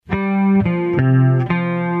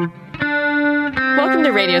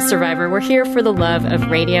to Radio Survivor. We're here for the love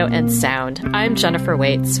of radio and sound. I'm Jennifer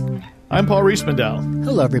Waits. I'm Paul Riesmandel.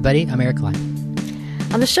 Hello, everybody. I'm Eric Klein.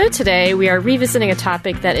 On the show today, we are revisiting a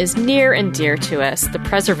topic that is near and dear to us, the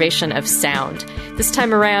preservation of sound. This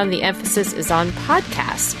time around, the emphasis is on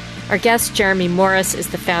podcasts. Our guest, Jeremy Morris, is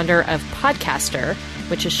the founder of Podcaster,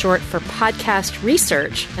 which is short for Podcast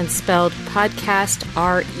Research and spelled Podcast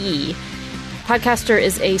R-E. Podcaster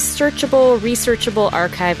is a searchable, researchable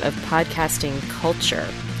archive of podcasting culture.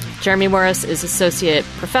 Jeremy Morris is Associate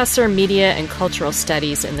Professor, Media and Cultural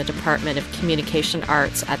Studies in the Department of Communication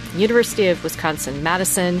Arts at the University of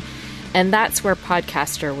Wisconsin-Madison, and that's where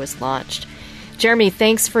Podcaster was launched. Jeremy,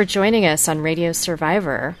 thanks for joining us on Radio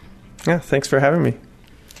Survivor. Yeah, thanks for having me.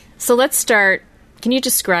 So let's start. Can you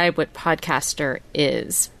describe what Podcaster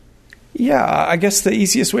is? Yeah, I guess the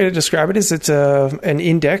easiest way to describe it is it's an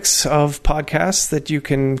index of podcasts that you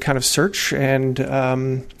can kind of search and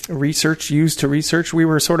use to research. We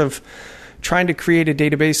were sort of trying to create a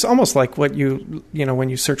database, almost like what you know, when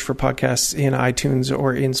you search for podcasts in iTunes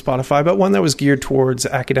or in Spotify, but one that was geared towards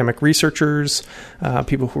academic researchers,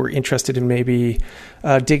 people who are interested in maybe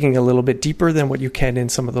digging a little bit deeper than what you can in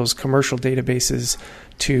some of those commercial databases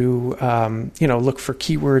to, look for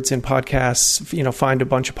keywords in podcasts, find a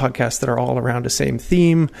bunch of podcasts that are all around the same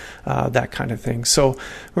theme, that kind of thing. So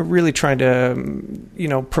we're really trying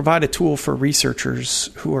to, provide a tool for researchers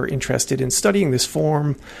who are interested in studying this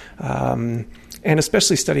form, and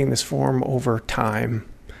especially studying this form over time,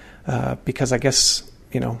 because I guess,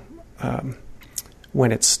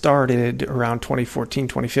 when it started around 2014,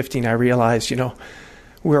 2015, I realized,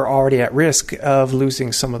 we're already at risk of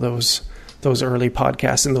losing some of those early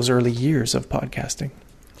podcasts and those early years of podcasting.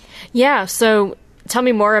 Yeah. So tell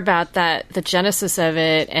me more about that, the genesis of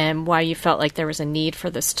it, and why you felt like there was a need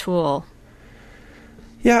for this tool.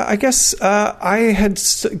 Yeah, I guess I had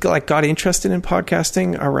got interested in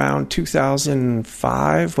podcasting around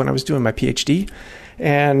 2005 when I was doing my PhD.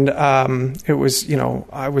 And it was,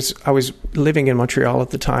 I was living in Montreal at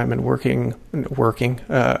the time and working.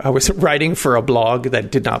 I was writing for a blog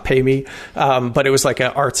that did not pay me, but it was like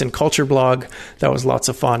an arts and culture blog that was lots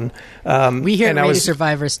of fun. We here at Radio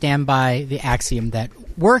Survivor stand by the axiom that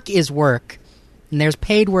work is work, and there's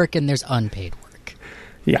paid work and there's unpaid work.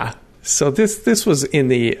 Yeah. So this was in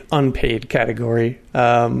the unpaid category,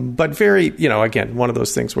 but very, again, one of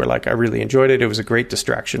those things where I really enjoyed it. It was a great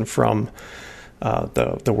distraction from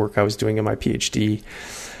the work I was doing in my PhD.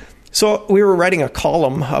 So we were writing a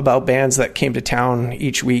column about bands that came to town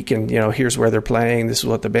each week, and here's where they're playing, this is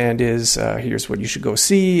what the band is, here's what you should go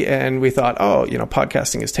see. And we thought,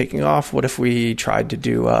 podcasting is taking off. What if we tried to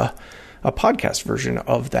do a podcast version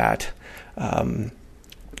of that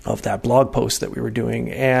blog post that we were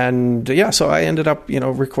doing? And so I ended up,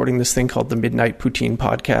 recording this thing called the Midnight Poutine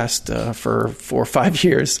Podcast for 4 or 5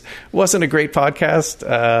 years. It wasn't a great podcast.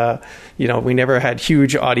 We never had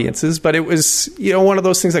huge audiences, but it was, one of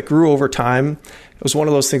those things that grew over time. It was one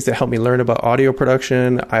of those things that helped me learn about audio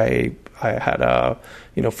production. I had a,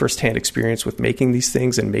 firsthand experience with making these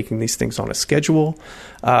things and making these things on a schedule.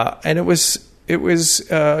 And it was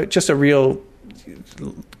just a real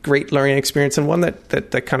great learning experience, and one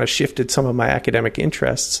that kind of shifted some of my academic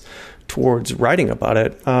interests towards writing about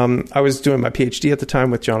it. I was doing my PhD at the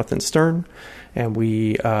time with Jonathan Stern, and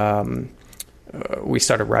we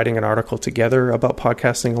started writing an article together about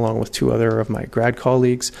podcasting along with 2 other of my grad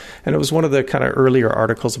colleagues. And it was one of the kind of earlier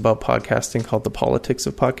articles about podcasting called The Politics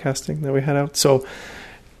of Podcasting that we had out. So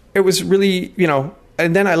it was really,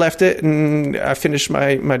 and then I left it and I finished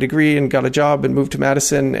my degree and got a job and moved to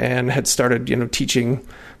Madison and had started, teaching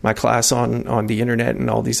my class on the internet and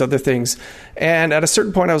all these other things. And at a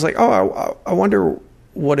certain point I was like, I wonder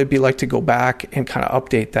what it'd be like to go back and kind of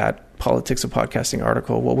update that Politics of Podcasting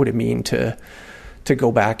article. What would it mean to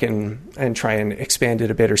go back and try and expand it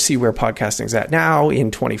a bit or see where podcasting's at now in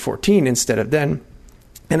 2014 instead of then?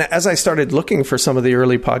 And as I started looking for some of the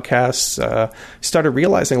early podcasts, started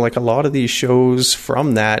realizing a lot of these shows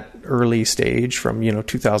from that early stage, from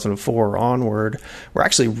 2004 onward, were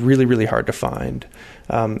actually really, really hard to find.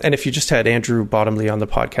 And if you just had Andrew Bottomley on the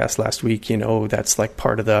podcast last week, that's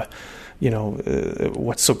part of the,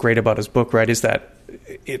 what's so great about his book, right, is that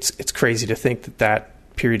it's crazy to think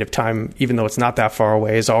that period of time, even though it's not that far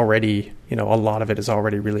away, is already, a lot of it is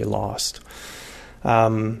already really lost.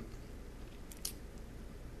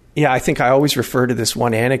 I think I always refer to this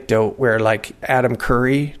one anecdote where Adam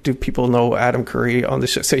Curry, do people know Adam Curry on the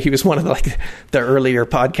show? So he was one of the earlier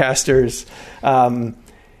podcasters.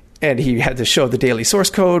 And he had the show, The Daily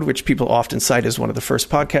Source Code, which people often cite as one of the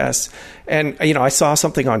first podcasts. And, I saw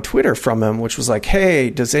something on Twitter from him, which was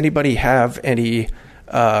hey, does anybody have any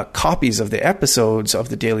copies of the episodes of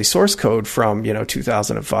the Daily Source Code from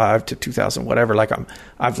 2005 to 2000 whatever. Like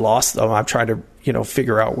I've lost them. I'm trying to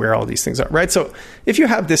figure out where all these things are. Right. So if you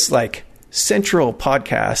have this like central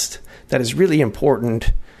podcast that is really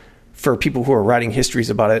important for people who are writing histories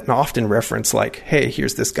about it and often reference like, hey,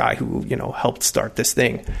 here's this guy who helped start this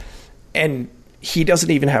thing, and he doesn't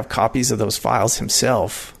even have copies of those files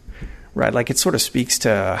himself. Right. Like it sort of speaks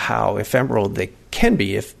to how ephemeral they can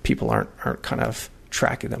be if people aren't kind of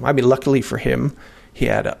tracking them. I mean, luckily for him, he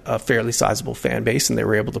had a fairly sizable fan base and they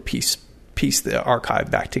were able to piece the archive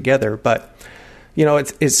back together. But,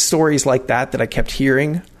 it's stories like that I kept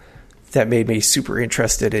hearing that made me super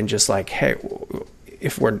interested in just like, hey,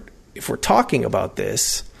 if we're talking about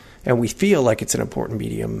this and we feel like it's an important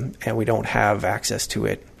medium and we don't have access to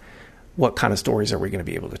it, what kind of stories are we going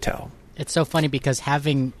to be able to tell? It's so funny because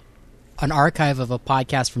having an archive of a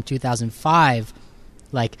podcast from 2005,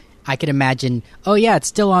 like I could imagine, oh yeah, it's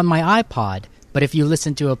still on my iPod. But if you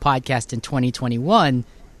listen to a podcast in 2021,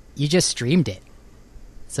 you just streamed it.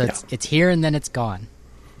 So it's here and then it's gone.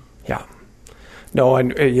 Yeah. No,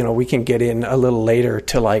 and we can get in a little later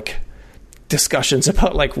to like discussions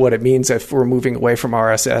about like what it means if we're moving away from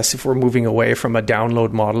RSS, if we're moving away from a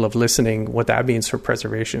download model of listening, what that means for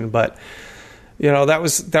preservation. But that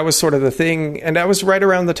was sort of the thing. And that was right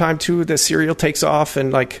around the time too that Serial takes off,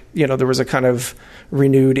 and like, there was a kind of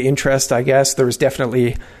renewed interest, I guess. There was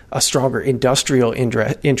definitely a stronger industrial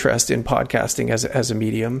interest in podcasting as a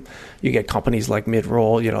medium. You get companies like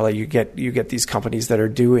Midroll, you get these companies that are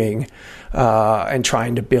doing and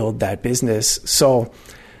trying to build that business. So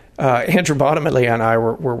Andrew Bottomley and I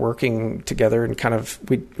were working together, and kind of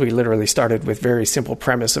we literally started with very simple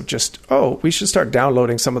premise of just, we should start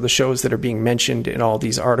downloading some of the shows that are being mentioned in all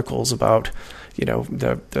these articles about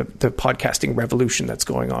the podcasting revolution that's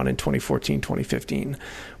going on in 2014, 2015.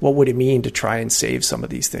 What would it mean to try and save some of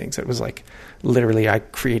these things? It was like literally I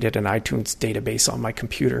created an iTunes database on my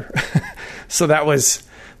computer. So that was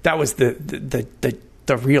the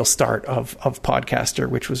real start of Podcaster,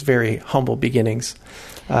 which was very humble beginnings.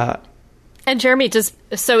 And Jeremy, is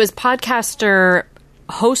Podcaster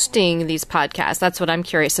hosting these podcasts? That's what I'm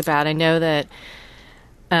curious about. I know that,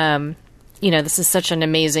 this is such an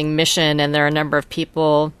amazing mission, and there are a number of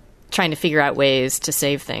people trying to figure out ways to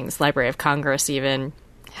save things. Library of Congress even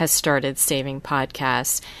has started saving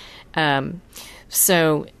podcasts. And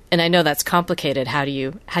I know that's complicated. How do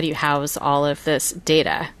you house all of this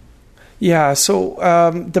data? Yeah, so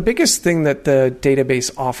the biggest thing that the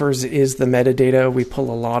database offers is the metadata. We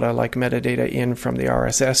pull a lot of like metadata in from the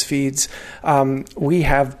RSS feeds. We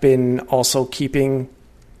have been also keeping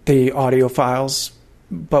the audio files,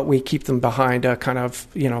 but we keep them behind a kind of,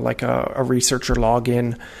 like a researcher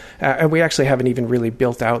login. And we actually haven't even really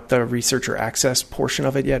built out the researcher access portion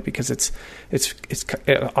of it yet, because it's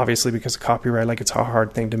obviously because of copyright, like it's a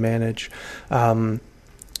hard thing to manage.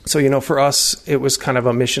 So, for us, it was kind of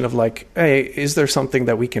a mission of like, hey, is there something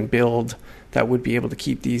that we can build that would be able to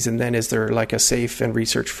keep these? And then is there like a safe and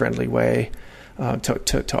research-friendly way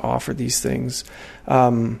to offer these things?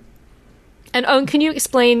 And Owen, can you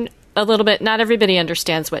explain a little bit? Not everybody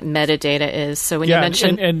understands what metadata is. So when you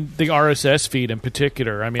mentioned... and the RSS feed in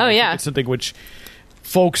particular, I mean, it's something which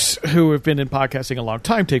folks who have been in podcasting a long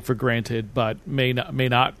time take for granted, but may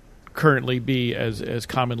not currently be as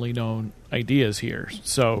commonly known ideas here.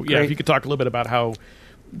 So Great. If you could talk a little bit about how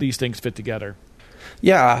these things fit together.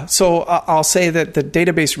 Yeah, so I'll say that the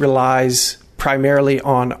database relies primarily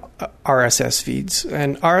on RSS feeds,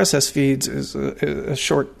 and RSS feeds is a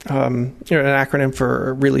short, an acronym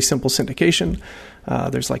for really simple syndication.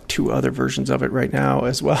 There's like 2 other versions of it right now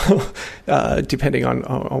as well, depending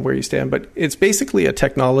on where you stand. But it's basically a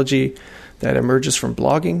technology that emerges from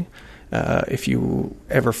blogging. If you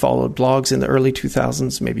ever followed blogs in the early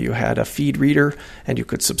 2000s, maybe you had a feed reader and you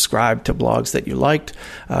could subscribe to blogs that you liked.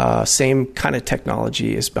 Same kind of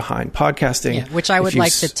technology is behind podcasting. Yeah, which I would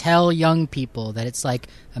like to tell young people that it's like,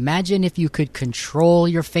 imagine if you could control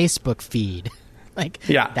your Facebook feed.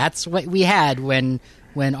 That's what we had when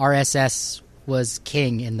RSS was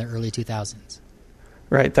king in the early 2000s.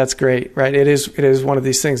 Right, that's great. Right, it is one of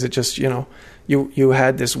these things that just, you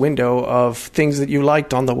had this window of things that you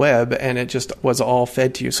liked on the web, and it just was all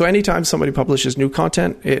fed to you. So anytime somebody publishes new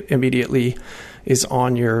content, it immediately is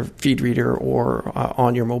on your feed reader or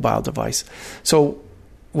on your mobile device. So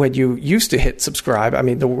when you used to hit subscribe, I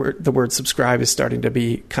mean, the word subscribe is starting to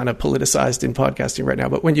be kind of politicized in podcasting right now.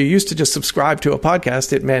 But when you used to just subscribe to a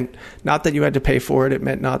podcast, it meant not that you had to pay for it. It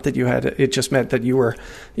meant not that you had it just meant that you were,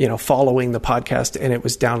 following the podcast and it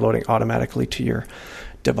was downloading automatically to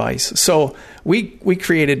device. So we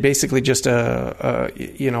created basically just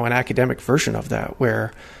an academic version of that,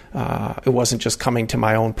 where it wasn't just coming to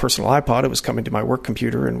my own personal iPod; it was coming to my work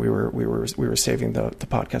computer, and we were saving the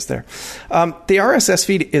podcast there. The RSS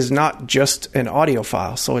feed is not just an audio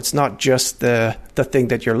file, so it's not just the thing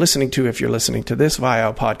that you're listening to. If you're listening to this via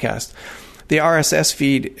a podcast, the RSS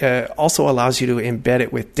feed also allows you to embed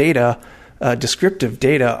it with data, descriptive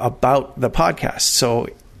data about the podcast. So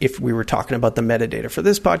if we were talking about the metadata for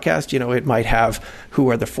this podcast, it might have who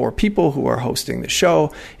are the 4 people who are hosting the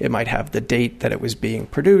show. It might have the date that it was being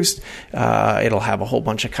produced. It'll have a whole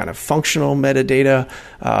bunch of kind of functional metadata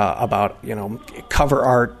about, cover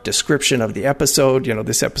art, description of the episode.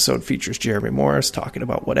 This episode features Jeremy Morris talking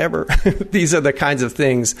about whatever. These are the kinds of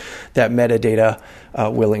things that metadata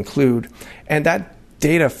will include. And that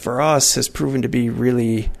data for us has proven to be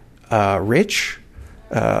really rich.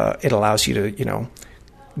 It allows you to,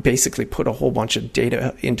 basically put a whole bunch of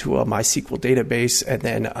data into a MySQL database and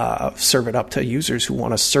then serve it up to users who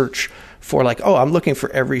want to search for I'm looking for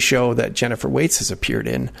every show that Jennifer Waits has appeared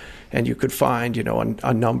in. And you could find,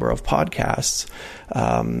 a number of podcasts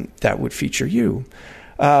that would feature you.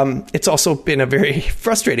 It's also been a very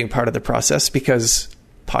frustrating part of the process because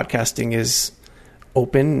podcasting is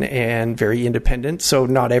open and very independent. So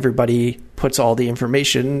not everybody puts all the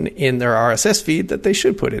information in their RSS feed that they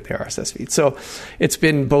should put in their RSS feed. So it's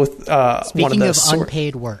been both Speaking of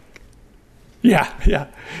unpaid work. Yeah.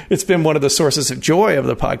 It's been one of the sources of joy of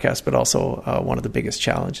the podcast, but also one of the biggest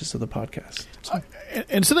challenges of the podcast.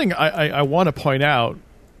 And something I want to point out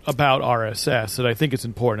about RSS that I think is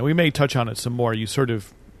important, and we may touch on it some more, you sort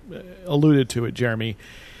of alluded to it, Jeremy,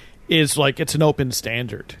 is it's an open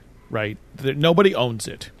standard. Right, nobody owns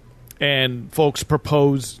it, and folks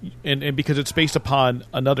propose, and because it's based upon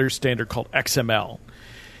another standard called XML,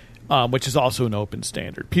 which is also an open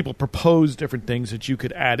standard. People propose different things that you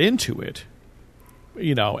could add into it,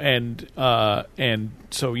 and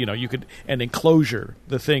so you could, and enclosure,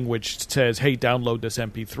 the thing which says, "Hey, download this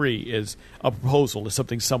MP3," is a proposal, is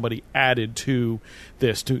something somebody added to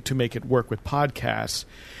this to make it work with podcasts.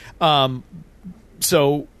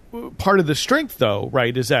 So part of the strength, though,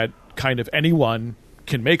 right, is that kind of anyone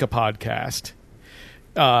can make a podcast.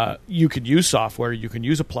 You can use software. You can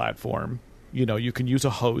use a platform. You can use a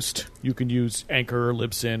host. You can use Anchor or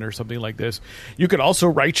Libsyn or something like this. You could also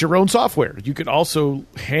write your own software. You could also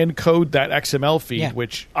hand code that XML feed,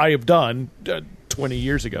 which I have done 20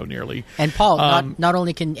 years ago nearly. And Paul, not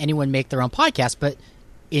only can anyone make their own podcast, but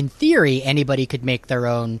in theory, anybody could make their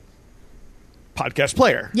own podcast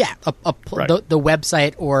player. Yeah, right. the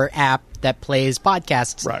website or app that plays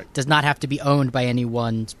podcasts does not have to be owned by any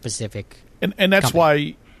one specific and that's company.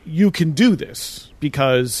 Why you can do this,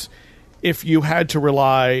 because if you had to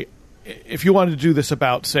rely, if you wanted to do this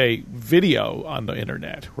about, say, video on the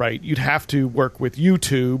internet, right, you'd have to work with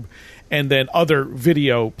YouTube and then other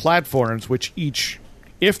video platforms, which each,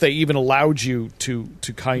 if they even allowed you to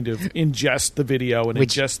kind of ingest the video and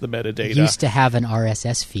ingest the metadata. Used to have an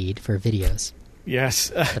RSS feed for videos. Yes,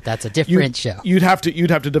 but that's a different show. You'd have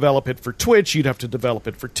to develop it for Twitch. You'd have to develop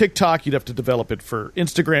it for TikTok. You'd have to develop it for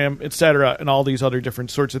Instagram, etc., and all these other different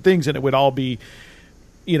sorts of things. And it would all be,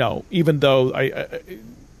 even though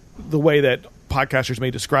the way that podcasters may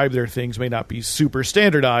describe their things may not be super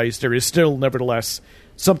standardized, there is still nevertheless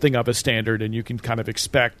something of a standard, and you can kind of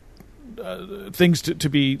expect things to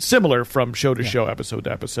be similar from show to show, episode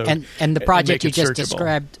to episode. And the project you just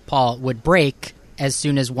described, Paul, would break as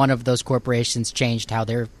soon as one of those corporations changed how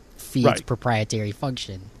their feed's proprietary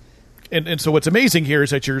function. And so what's amazing here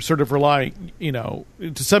is that you're sort of relying,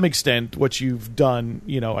 to some extent, what you've done,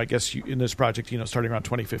 I guess in this project, starting around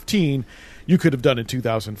 2015, you could have done in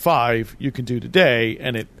 2005, you can do today,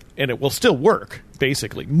 and it will still work,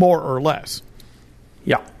 basically, more or less.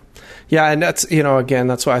 Yeah. Yeah, and that's, again,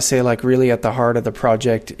 that's why I say, really at the heart of the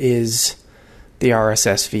project is the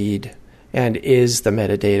RSS feed and is the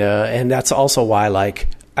metadata. And that's also why,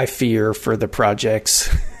 I fear for the project's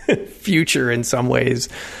future in some ways,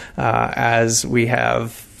 as we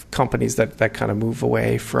have companies that kind of move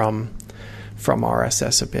away from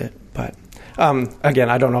RSS a bit. But again,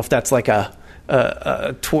 I don't know if that's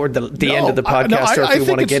toward the end of the podcast, or if we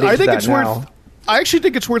want to get into that now. I actually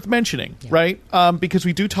think it's worth mentioning, right? Because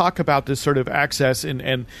we do talk about this sort of access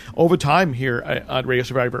and over time here on Radio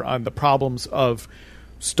Survivor on the problems of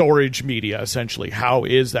storage media, essentially. How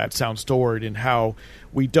is that sound stored, and how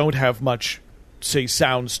we don't have much, say,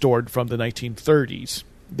 sound stored from the 1930s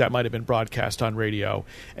that might have been broadcast on radio,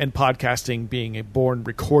 and podcasting being a born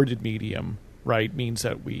recorded medium, right, means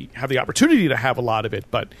that we have the opportunity to have a lot of it,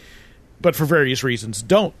 but for various reasons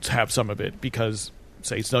don't have some of it, because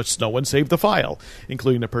say no one saved the file,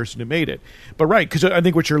 including the person who made it. But right, because I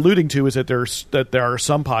think what you're alluding to is that there are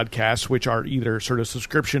some podcasts which are either sort of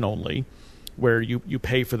subscription only, where you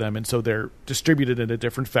pay for them, and so they're distributed in a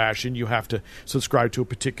different fashion. You have to subscribe to a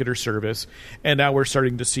particular service. And now we're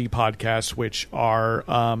starting to see podcasts which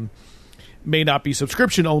are may not be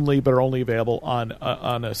subscription only, but are only available on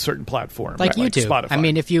a certain platform, like YouTube. Spotify. I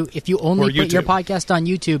mean, if you only put your podcast on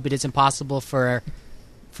YouTube, it is impossible for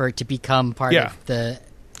it to become part of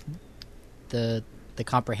the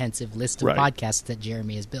comprehensive list of podcasts that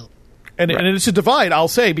Jeremy has built. And it's a divide, I'll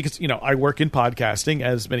say, because I work in podcasting,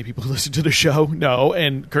 as many people who listen to the show know,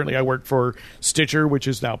 and currently I work for Stitcher, which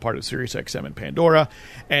is now part of SiriusXM and Pandora.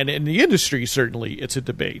 And in the industry, certainly, it's a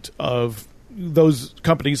debate of those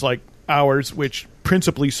companies like ours, which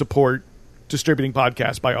principally support distributing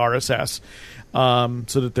podcasts by RSS,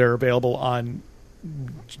 so that they're available on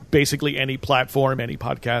basically any platform, any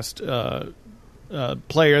podcast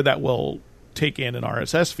player that will take in an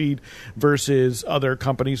RSS feed, versus other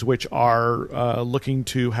companies which are looking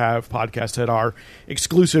to have podcasts that are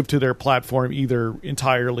exclusive to their platform, either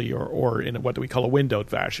entirely or in what we call a windowed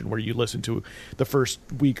fashion, where you listen to the first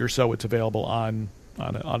week or so it's available on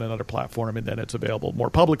another platform, and then it's available more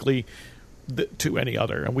publicly to any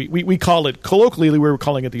other. And we call it, colloquially, we're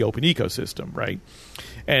calling it the open ecosystem, right?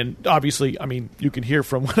 And obviously, I mean, you can hear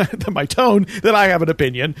from my tone that I have an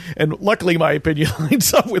opinion, and luckily my opinion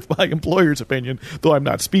lines up with my employer's opinion, though I'm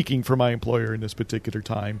not speaking for my employer in this particular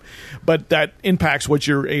time. But that impacts what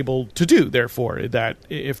you're able to do, therefore, that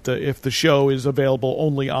if the show is available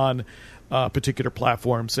only on a particular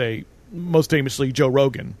platform, say, most famously Joe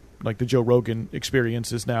Rogan, like the Joe Rogan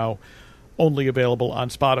Experience is now only available on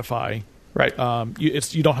Spotify. Right.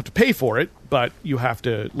 You don't have to pay for it, but you have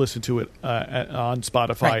to listen to it on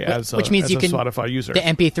Spotify which means you can, Spotify user. The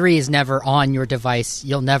MP3 is never on your device.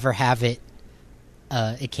 You'll never have it.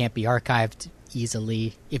 It can't be archived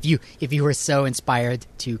easily. If you were so inspired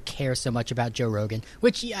to care so much about Joe Rogan,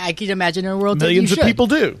 which I could imagine in a world millions that you of people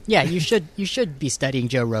do. Yeah, you should be studying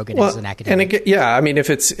Joe Rogan as an academic. And I mean, if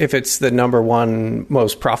it's the number one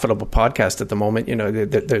most profitable podcast at the moment,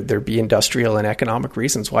 there'd be industrial and economic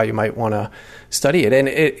reasons why you might want to study it. And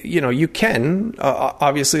you can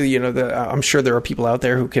obviously, I'm sure there are people out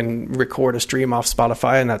there who can record a stream off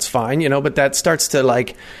Spotify, and that's fine, but that starts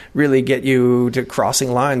to really get you to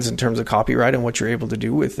crossing lines in terms of copyright and what you're able to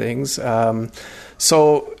do with things.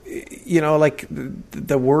 So,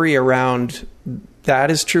 the worry around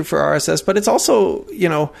that is true for RSS, but it's also,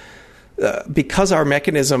 because our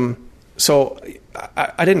mechanism. So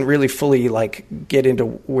I didn't really fully get into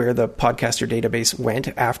where the podcaster database went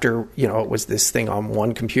after, it was this thing on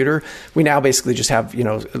one computer. We now basically just have,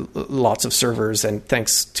 lots of servers, and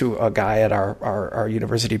thanks to a guy at our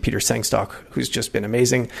university, Peter Sengstock, who's just been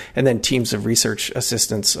amazing. And then teams of research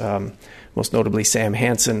assistants, most notably Sam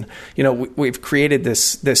Hansen. We've created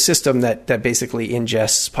this system that basically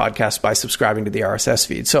ingests podcasts by subscribing to the RSS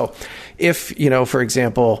feed. So if, for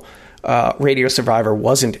example, Radio Survivor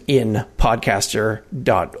wasn't in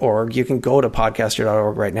podcaster.org, you can go to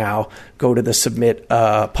podcaster.org right now, go to the submit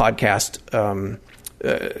podcast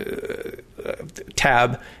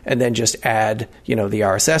tab, and then just add, the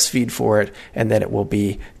RSS feed for it, and then it will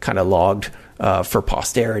be kind of logged for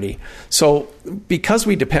posterity. So because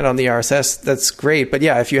we depend on the RSS, that's great. But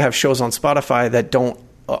yeah, if you have shows on Spotify that don't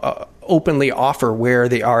openly offer where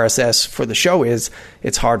the RSS for the show is,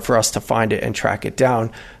 it's hard for us to find it and track it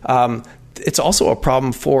down. It's also a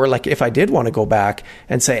problem for, if I did want to go back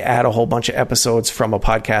and say add a whole bunch of episodes from a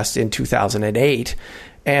podcast in 2008,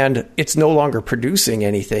 and it's no longer producing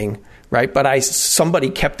anything, right? But somebody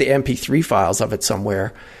kept the MP3 files of it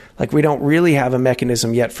somewhere. We don't really have a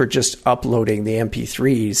mechanism yet for just uploading the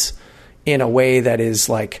MP3s in a way that is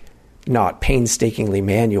not painstakingly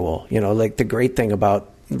manual. The great thing about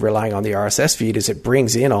relying on the RSS feed is it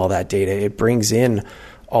brings in all that data. It brings in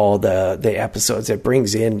all the episodes. It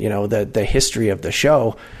brings in, the history of the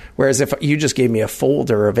show. Whereas if you just gave me a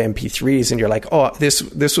folder of MP3s and you're like, oh,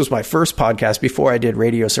 this was my first podcast before I did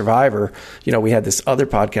Radio Survivor. We had this other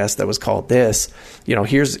podcast that was called this.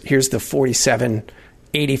 Here's the 47,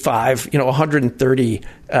 85, 130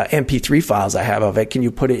 MP3 files I have of it. Can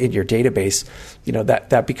you put it in your database?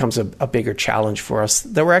 That becomes a bigger challenge for us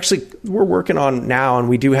that we're working on now, and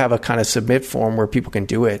we do have a kind of submit form where people can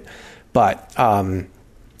do it, but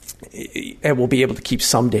it will be able to keep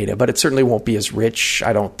some data, but it certainly won't be as rich,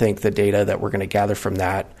 I don't think, the data that we're going to gather from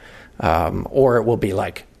that, or it will be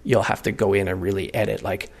you'll have to go in and really edit,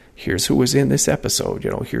 here's who was in this episode,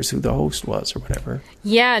 here's who the host was or whatever.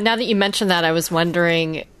 Yeah, now that you mentioned that, I was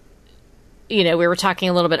wondering, we were talking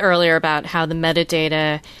a little bit earlier about how the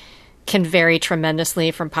metadata can vary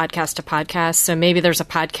tremendously from podcast to podcast. So maybe there's a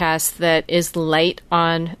podcast that is light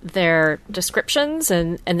on their descriptions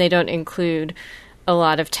and they don't include a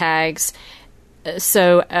lot of tags.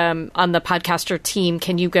 So on the podcaster team,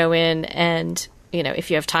 can you go in and,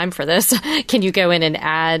 if you have time for this, can you go in and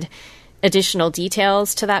add additional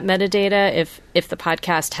details to that metadata if the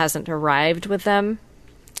podcast hasn't arrived with them?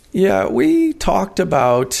 Yeah, we talked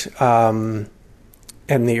about in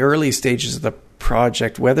the early stages of the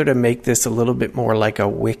project whether to make this a little bit more like a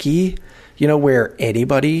wiki, where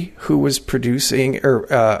anybody who was producing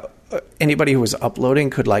or anybody who was uploading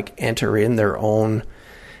could like enter in their own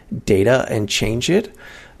data and change it.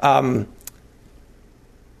 And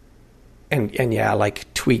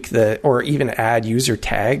like tweak or even add user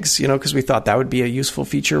tags, because we thought that would be a useful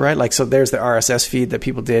feature, right? Like, so there's the RSS feed that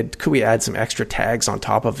people did. Could we add some extra tags on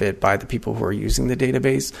top of it by the people who are using the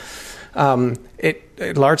database?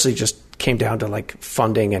 It largely just came down to like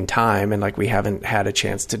funding and time, and like we haven't had a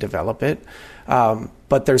chance to develop it.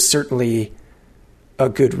 But there's certainly a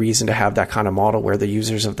good reason to have that kind of model where the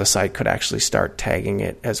users of the site could actually start tagging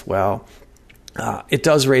it as well. It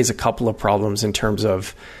does raise a couple of problems in terms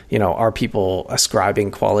of, are people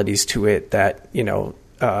ascribing qualities to it that,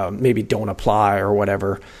 maybe don't apply or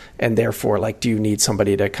whatever. And therefore, like, do you need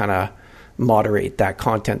somebody to kind of moderate that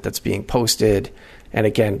content that's being posted? And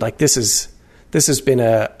again, like this has been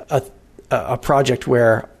a project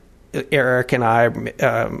where Eric and I,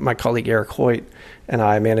 my colleague Eric Hoyt and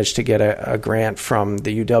I managed to get a grant from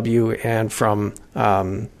the UW and from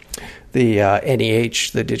the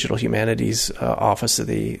NEH, the Digital Humanities Office of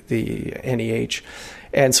the NEH.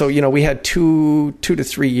 And so, we had 2 to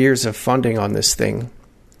 3 years of funding on this thing.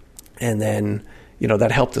 And then,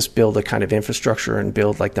 that helped us build a kind of infrastructure and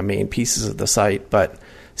build like the main pieces of the site. But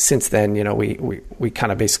since then, we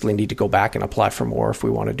kind of basically need to go back and apply for more if we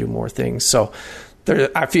want to do more things. So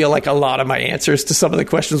I feel like a lot of my answers to some of the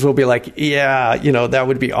questions will be like, yeah, that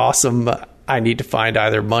would be awesome. I need to find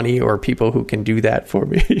either money or people who can do that for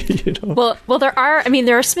me. Well, there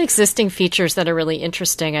are some existing features that are really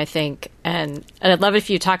interesting, I think. And I'd love if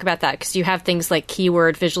you talk about that, because you have things like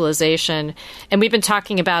keyword visualization. And we've been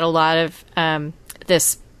talking about a lot of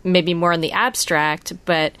this maybe more in the abstract,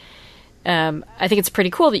 but I think it's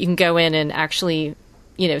pretty cool that you can go in and actually,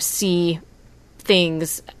 see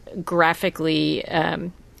things graphically.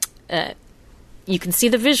 You can see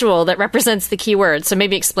the visual that represents the keyword. So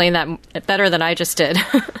maybe explain that better than I just did.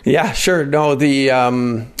 Yeah, sure. No,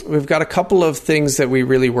 we've got a couple of things that we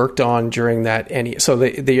really worked on during that. So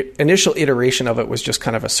the initial iteration of it was just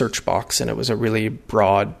kind of a search box, and it was a really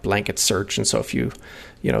broad blanket search. And so if you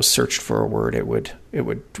searched for a word, it would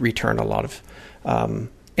return a lot of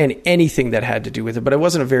and anything that had to do with it, but it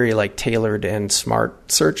wasn't a very like tailored and smart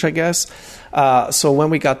search, I guess. So when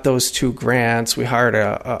we got those 2 grants, we hired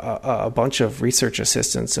a bunch of research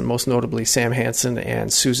assistants, and most notably Sam Hansen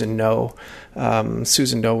and Susan No.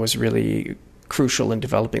 Susan No was really crucial in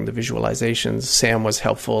developing the visualizations. Sam was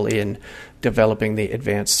helpful in developing the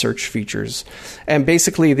advanced search features. And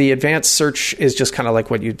basically the advanced search is just kind of like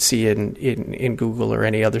what you'd see in Google or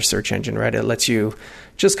any other search engine, right? It lets you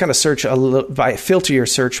just kind of search filter your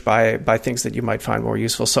search by things that you might find more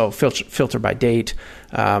useful. So filter by date,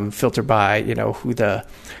 filter by,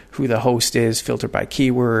 who the host is, filter by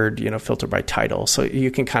keyword, filter by title. So you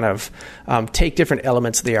can kind of take different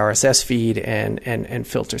elements of the RSS feed and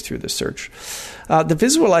filter through the search.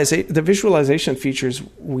 The visualization features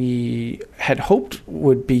we had hoped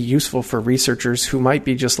would be useful for researchers who might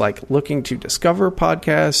be just like looking to discover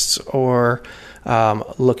podcasts or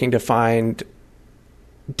looking to find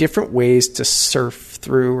different ways to surf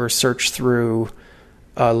through or search through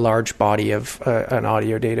a large body of an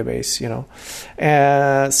audio database,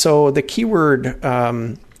 So the keyword,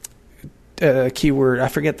 I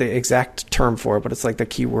forget the exact term for it, but it's like the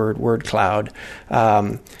keyword word cloud.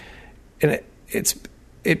 And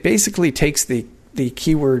it basically takes the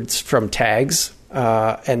keywords from tags,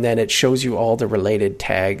 and then it shows you all the related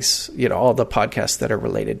tags, all the podcasts that are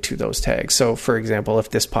related to those tags. So for example,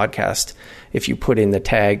 if you put in the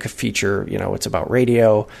tag feature, it's about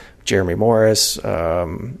radio, Jeremy Morris,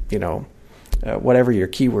 whatever your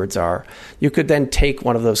keywords are, you could then take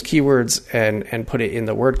one of those keywords and put it in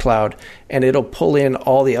the word cloud, and it'll pull in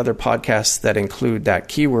all the other podcasts that include that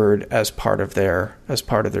keyword as part of their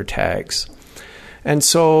tags. And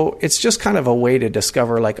so it's just kind of a way to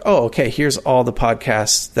discover like, oh, okay, here's all the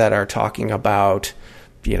podcasts that are talking about,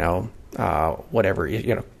 whatever,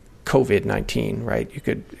 COVID-19, right?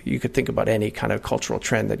 You could think about any kind of cultural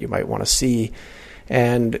trend that you might want to see.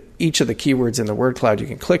 And each of the keywords in the word cloud, you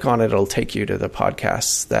can click on it, it'll take you to the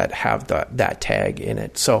podcasts that have that tag in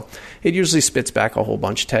it. So it usually spits back a whole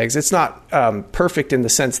bunch of tags. It's not perfect in the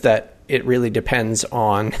sense that it really depends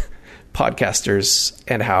on podcasters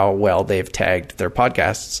and how well they've tagged their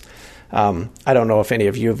podcasts. I don't know if any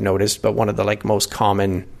of you have noticed, but one of the most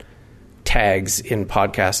common tags in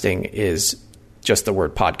podcasting is just the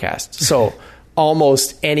word podcast. So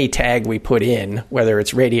almost any tag we put in, whether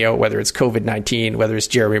it's radio, whether it's COVID-19, whether it's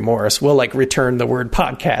Jeremy Morris, will return the word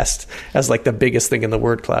podcast as the biggest thing in the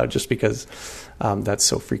word cloud, just because that's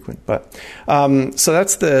so frequent. But so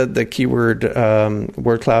that's the keyword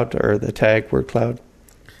word cloud, or the tag word cloud.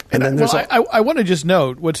 And then there's I want to just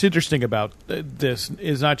note what's interesting about this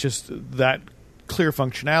is not just that clear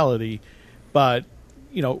functionality, but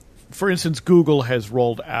for instance, Google has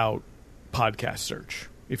rolled out podcast search.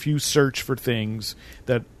 If you search for things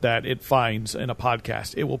that it finds in a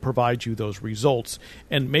podcast, it will provide you those results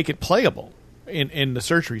and make it playable in the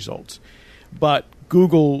search results. But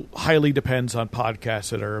Google highly depends on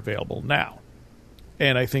podcasts that are available now.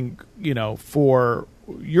 And I think, for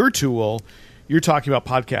your tool, you're talking about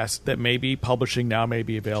podcasts that may be publishing now, may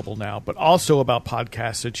be available now, but also about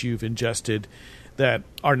podcasts that you've ingested that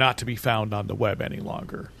are not to be found on the web any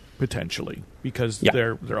longer, potentially, because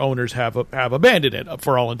their owners have abandoned it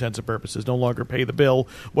for all intents and purposes, no longer pay the bill,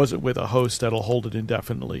 wasn't with a host that'll hold it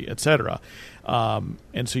indefinitely, etc.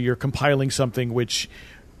 And so you're compiling something which,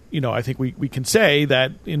 I think we can say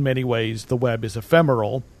that in many ways the web is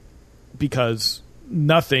ephemeral, because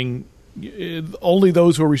only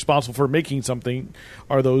those who are responsible for making something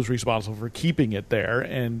are those responsible for keeping it there.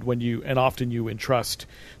 And often you entrust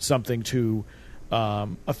something to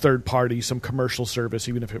a third party, some commercial service,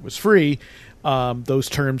 even if it was free, those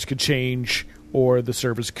terms could change, or the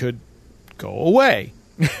service could go away.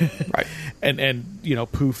 Right. And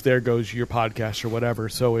poof, there goes your podcast or whatever.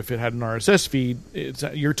 So if it had an RSS feed,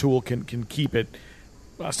 your tool can keep it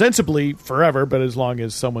ostensibly forever, but as long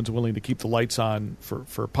as someone's willing to keep the lights on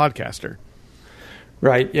for podcaster.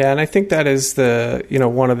 Right. Yeah. And I think that is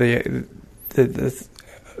one of the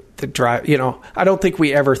drive. I don't think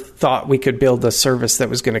we ever thought we could build a service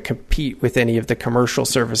that was going to compete with any of the commercial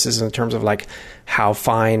services in terms of how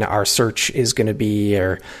fine our search is going to be,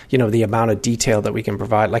 or the amount of detail that we can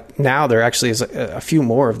provide. Now there actually is a few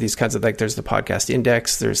more of these kinds of there's the podcast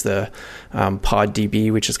index, there's the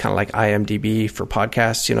PodDB, which is kind of like IMDb for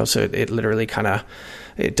podcasts. So it literally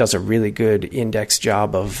it does a really good index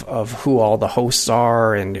job of who all the hosts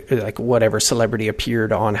are, and whatever celebrity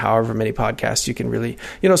appeared on however many podcasts you can really,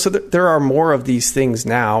 so there are more of these things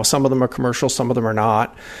now. Some of them are commercial, some of them are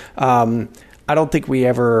not. I don't think we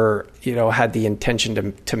ever, had the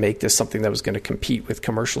intention to make this something that was going to compete with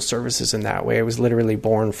commercial services in that way. It was literally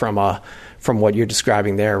born from what you're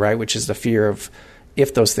describing there, right? Which is the fear of,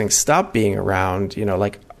 if those things stop being around,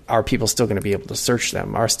 are people still going to be able to search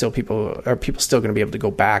them? Are people still going to be able to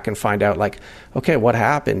go back and find out, okay, what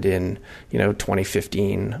happened in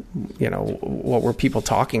 2015? What were people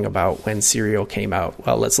talking about when Serial came out?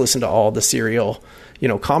 Well, let's listen to all the Serial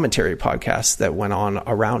commentary podcasts that went on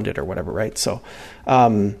around it, or whatever, right? So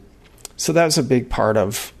so that was a big part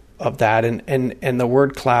of that, and the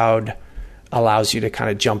word cloud allows you to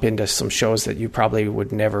kind of jump into some shows that you probably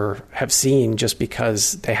would never have seen just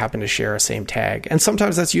because they happen to share a same tag. And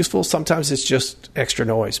sometimes that's useful. Sometimes it's just extra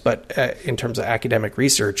noise. But in terms of academic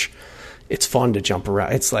research, it's fun to jump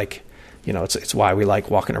around. It's it's why we like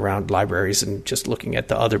walking around libraries and just looking at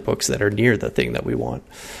the other books that are near the thing that we want.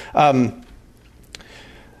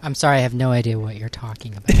 I'm sorry, I have no idea what you're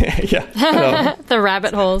talking about. Yeah. The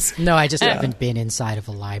rabbit holes. No, I just haven't been inside of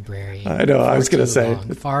a library. I know, I was going to say.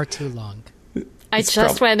 Far too long. I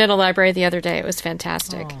just went in a library the other day. It was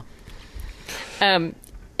fantastic.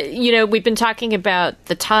 We've been talking about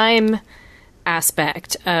the time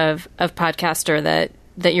aspect of Podcaster,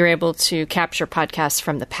 that you're able to capture podcasts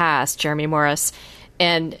from the past, Jeremy Morris.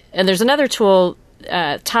 And there's another tool,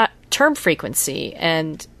 term frequency,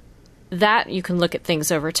 and that you can look at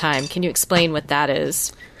things over time. Can you explain what that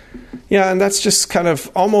is? Yeah, and that's just kind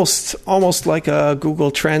of almost like a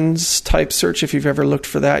Google Trends type search, if you've ever looked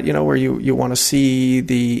for that, where you want to see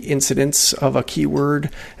the incidence of a keyword.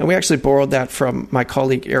 And we actually borrowed that from my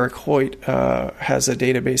colleague Eric Hoyt, has a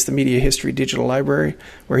database, the Media History Digital Library,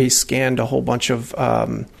 where he scanned a whole bunch of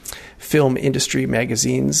film industry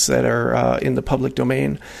magazines that are in the public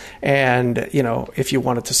domain. And, if you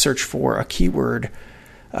wanted to search for a keyword,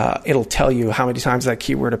 it'll tell you how many times that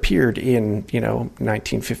keyword appeared in,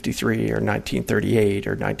 1953 or 1938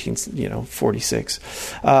 or 1946.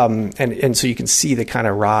 And so you can see the kind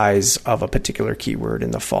of rise of a particular keyword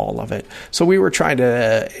in the fall of it. So we were trying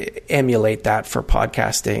to emulate that for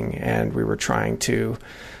podcasting, and we were trying to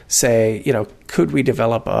say, could we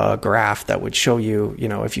develop a graph that would show you,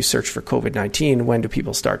 if you search for COVID-19, when do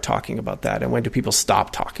people start talking about that? And when do people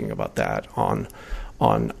stop talking about that on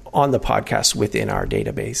the podcast within our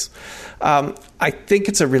database? I think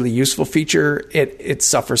it's a really useful feature. It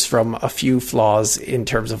suffers from a few flaws in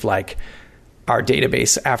terms of like our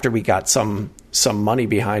database after we got some money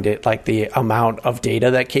behind it, like the amount of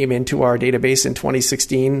data that came into our database in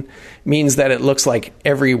 2016 means that it looks like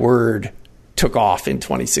every word took off in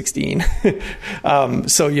 2016.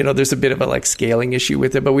 So, there's a bit of a like scaling issue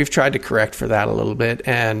with it, but we've tried to correct for that a little bit.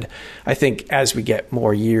 And I think as we get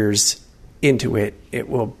more years into it,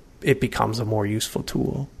 it becomes a more useful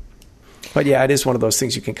tool. But yeah, it is one of those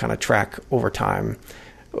things you can kind of track over time.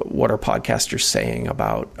 What are podcasters saying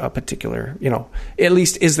about a particular, at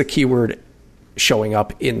least is the keyword showing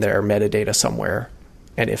up in their metadata somewhere?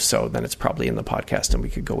 And if so, then it's probably in the podcast and we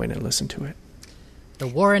could go in and listen to it. The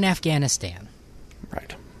war in Afghanistan.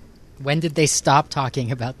 Right. When did they stop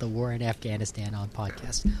talking about the war in Afghanistan on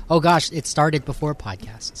podcasts? Oh gosh, it started before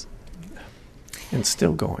podcasts. And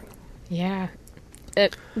still going. Yeah.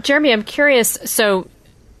 Jeremy, I'm curious. So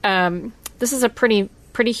this is a pretty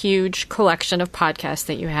huge collection of podcasts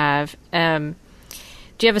that you have. Do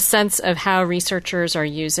you have a sense of how researchers are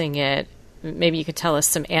using it? Maybe you could tell us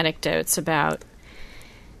some anecdotes about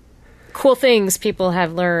cool things people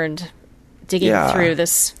have learned digging through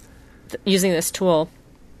this, using this tool.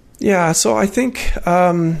 Yeah, so I think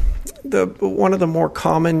one of the more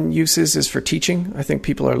common uses is for teaching. I think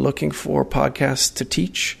people are looking for podcasts to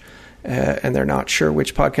teach, and they're not sure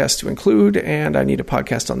which podcast to include, and I need a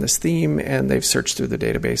podcast on this theme, and they've searched through the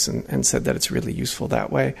database and said that it's really useful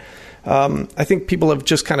that way. I think people have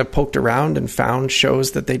just kind of poked around and found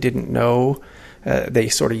shows that they didn't know. They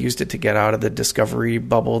sort of used it to get out of the discovery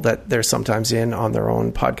bubble that they're sometimes in on their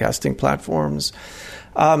own podcasting platforms.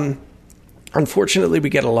 Unfortunately, we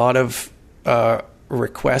get a lot of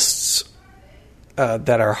requests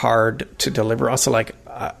that are hard to deliver. Also, like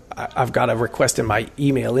I've got a request in my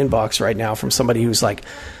email inbox right now from somebody who's like,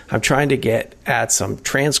 I'm trying to get at some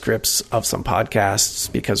transcripts of some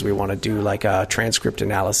podcasts because we want to do like a transcript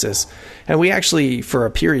analysis. And we actually, for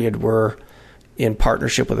a period, were in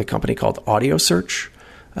partnership with a company called Audio Search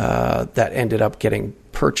that ended up getting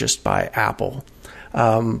purchased by Apple.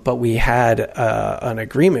 But we had an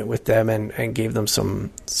agreement with them and gave them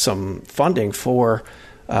some funding for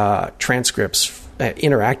transcripts,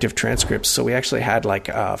 interactive transcripts. So we actually had like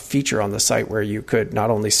a feature on the site where you could not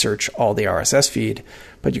only search all the RSS feed,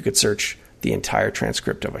 but you could search the entire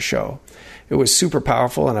transcript of a show. It was super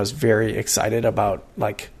powerful, and I was very excited about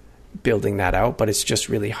like building that out, but it's just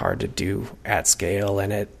really hard to do at scale.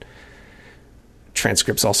 And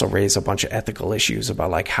transcripts also raise a bunch of ethical issues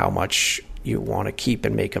about like how much you want to keep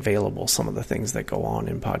and make available some of the things that go on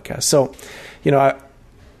in podcasts. So,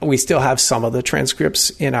 we still have some of the transcripts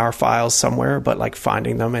in our files somewhere, but like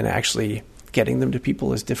finding them and actually getting them to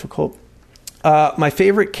people is difficult. My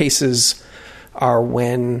favorite cases are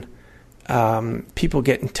when people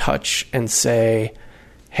get in touch and say,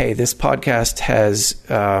 hey, this podcast has,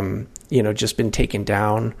 just been taken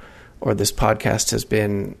down, or this podcast has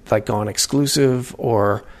been like gone exclusive,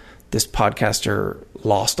 or this podcaster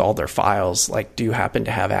lost all their files. Like, do you happen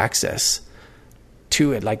to have access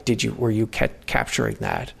to it? Like, were you capturing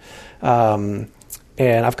that? And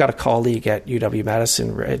I've got a colleague at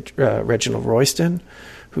UW-Madison, Reginald Royston,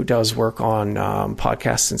 who does work on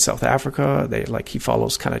podcasts in South Africa. He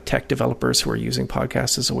follows kind of tech developers who are using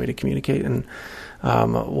podcasts as a way to communicate. And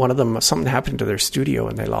one of them, something happened to their studio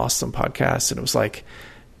and they lost some podcasts. And it was like,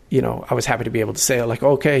 I was happy to be able to say like,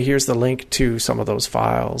 okay, here's the link to some of those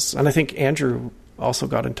files. And I think Andrew also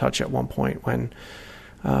got in touch at one point when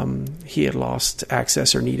he had lost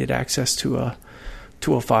access or needed access to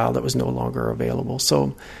a file that was no longer available.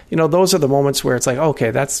 So, those are the moments where it's like,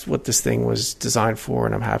 okay, that's what this thing was designed for,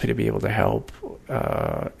 and I'm happy to be able to help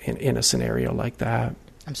in a scenario like that.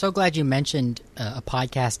 I'm so glad you mentioned a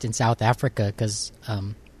podcast in South Africa, because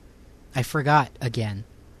I forgot again.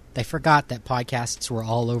 I forgot that podcasts were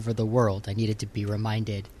all over the world. I needed to be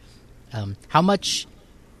reminded. How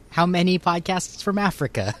many podcasts from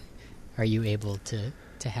Africa are you able to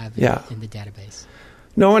have in the database?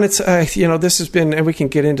 No, and it's, this has been, and we can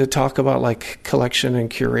get into talk about like collection and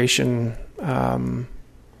curation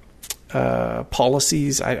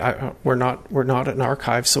policies. We're not an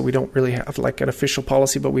archive, so we don't really have like an official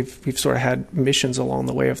policy, but we've sort of had missions along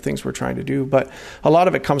the way of things we're trying to do. But a lot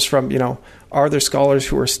of it comes from, are there scholars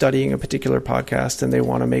who are studying a particular podcast and they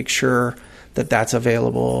want to make sure that that's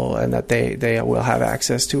available and that they will have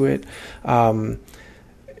access to it.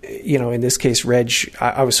 In this case, Reg,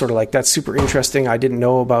 I was sort of like, that's super interesting. I didn't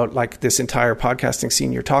know about like this entire podcasting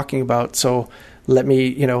scene you're talking about. So let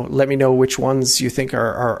me know which ones you think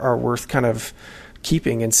are worth kind of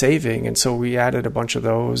keeping and saving. And so we added a bunch of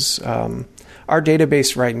those. Our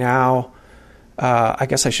database right now, I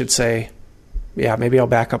guess I should say, maybe I'll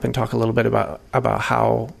back up and talk a little bit about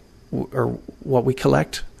how or what we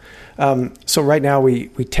collect. So right now we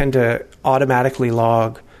tend to automatically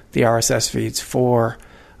log the RSS feeds for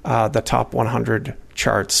the top 100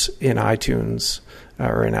 charts in iTunes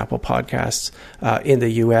or in Apple Podcasts in the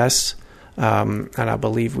US. And I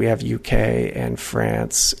believe we have UK and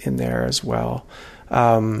France in there as well.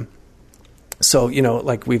 So,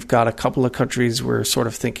 like we've got a couple of countries we're sort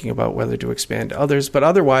of thinking about whether to expand to others, but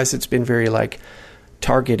otherwise it's been very like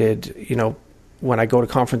targeted. When I go to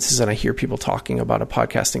conferences and I hear people talking about a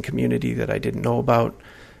podcasting community that I didn't know about,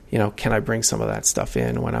 can I bring some of that stuff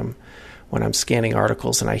in when I'm scanning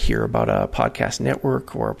articles and I hear about a podcast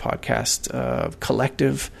network or a podcast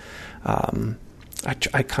collective?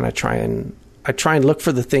 I kind of try and look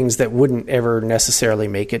for the things that wouldn't ever necessarily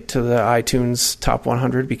make it to the iTunes top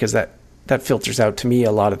 100, because that filters out to me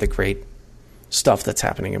a lot of the great stuff that's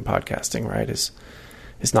happening in podcasting, right? Is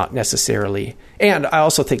not necessarily, and I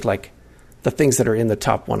also think like the things that are in the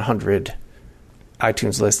top 100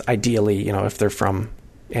 iTunes list, ideally, if they're from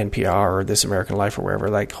NPR or This American Life or wherever,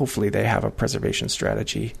 like hopefully they have a preservation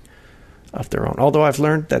strategy of their own. Although I've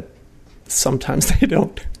learned that sometimes they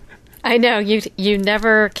don't. I know you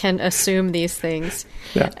never can assume these things.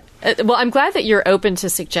 Yeah. Well, I'm glad that you're open to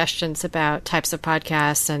suggestions about types of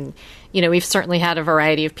podcasts, and we've certainly had a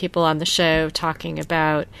variety of people on the show talking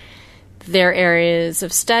about their areas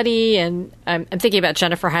of study, and I'm thinking about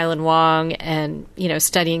Jennifer Highland Wong and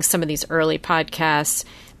studying some of these early podcasts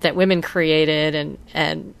that women created,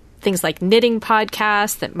 and things like knitting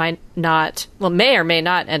podcasts that may or may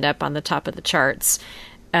not end up on the top of the charts.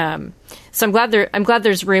 So I'm glad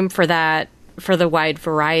there's room for that, for the wide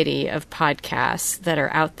variety of podcasts that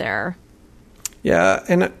are out there. Yeah,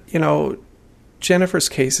 and Jennifer's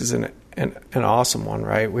case is an awesome one,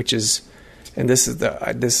 right? Which is, and this is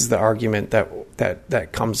the argument that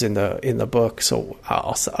comes in the book. So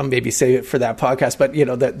I'll maybe save it for that podcast. But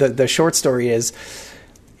the short story is,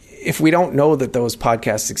 if we don't know that those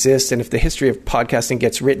podcasts exist, and if the history of podcasting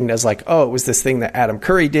gets written as like, oh, it was this thing that Adam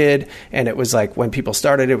Curry did, and it was like when people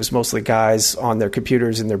started, it was mostly guys on their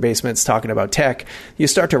computers in their basements talking about tech, you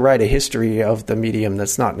start to write a history of the medium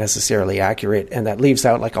that's not necessarily accurate, and that leaves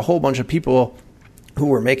out like a whole bunch of people who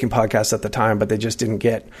were making podcasts at the time, but they just didn't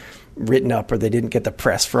get written up or they didn't get the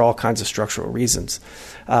press for all kinds of structural reasons.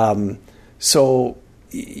 So,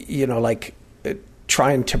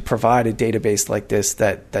 trying to provide a database like this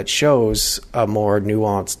that shows a more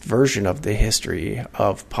nuanced version of the history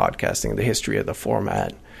of podcasting, the history of the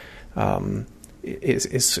format,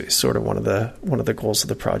 is sort of one of the goals of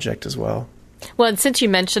the project as well. Well, and since you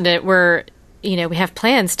mentioned it, we have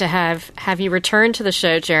plans to have you return to the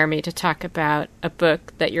show, Jeremy, to talk about a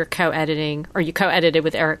book that you're co-editing, or you co-edited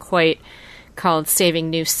with Eric Hoyt, called Saving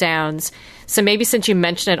New Sounds. So maybe since you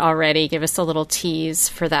mentioned it already, give us a little tease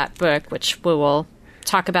for that book, which we will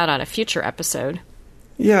talk about on a future episode.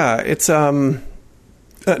 Yeah, it's an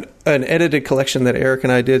edited collection that Eric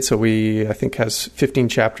and I did. So I think has 15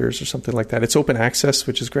 chapters or something like that. It's open access,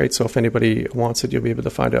 which is great. So if anybody wants it, you'll be able to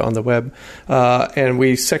find it on the web. And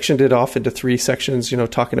we sectioned it off into 3 sections,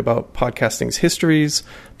 talking about podcasting's histories,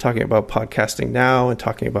 talking about podcasting now, and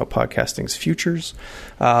talking about podcasting's futures.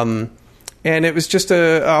 And it was just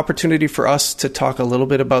an opportunity for us to talk a little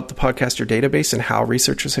bit about the podcaster database and how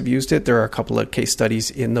researchers have used it. There are a couple of case studies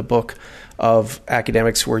in the book of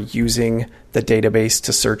academics who are using the database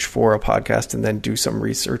to search for a podcast and then do some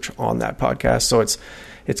research on that podcast. So it's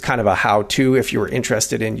kind of a how-to if you're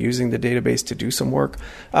interested in using the database to do some work.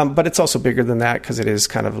 But it's also bigger than that, because it is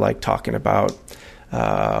kind of like talking about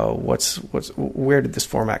where did this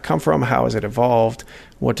format come from? How has it evolved?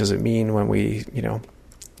 What does it mean when we,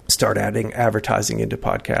 start adding advertising into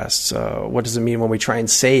podcasts? What does it mean when we try and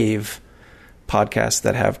save podcasts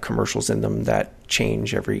that have commercials in them that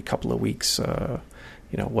change every couple of weeks?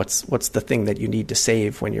 What's the thing that you need to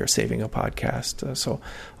save when you're saving a podcast? So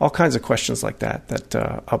all kinds of questions like that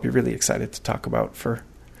I'll be really excited to talk about for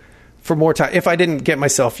more time, if I didn't get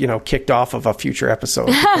myself, kicked off of a future episode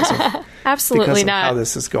because Absolutely not. How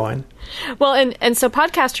this is going. Well, and so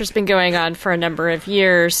Podcaster's been going on for a number of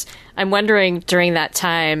years. I'm wondering during that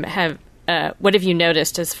time, what have you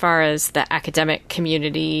noticed as far as the academic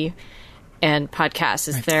community and podcasts?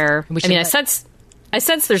 Is there? I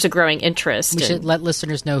sense there's a growing interest. We should let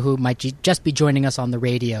listeners know who might just be joining us on the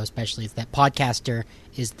radio, especially, is that Podcaster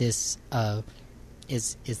is this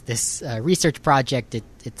research project.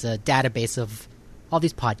 It's a database of all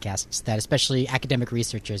these podcasts that especially academic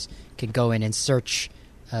researchers can go in and search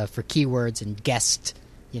for keywords and guests,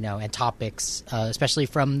 and topics, especially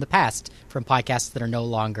from the past, from podcasts that are no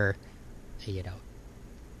longer,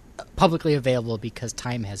 publicly available because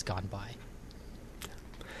time has gone by.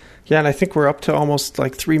 Yeah, and I think we're up to almost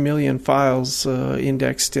like 3 million files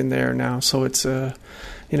indexed in there now. So it's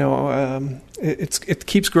it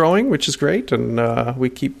keeps growing, which is great, and we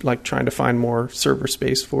keep trying to find more server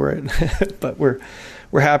space for it. But we're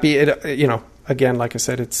happy. Again, like I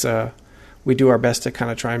said, it's we do our best to kind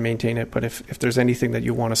of try and maintain it. But if there's anything that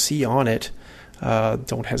you want to see on it,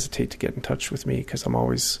 don't hesitate to get in touch with me, because I'm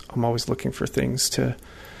always looking for things to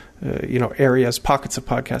areas, pockets of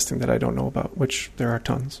podcasting that I don't know about, which there are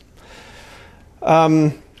tons.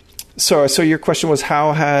 So your question was,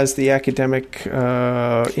 how has the academic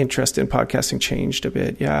interest in podcasting changed a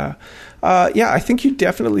bit? Yeah, I think you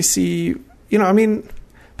definitely see.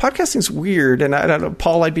 Podcasting's weird, and I don't know,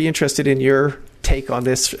 Paul, I'd be interested in your take on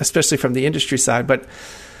this, especially from the industry side. But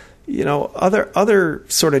other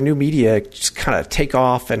sort of new media just kind of take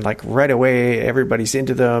off, and right away everybody's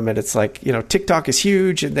into them, and it's TikTok is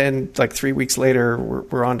huge, and then 3 weeks later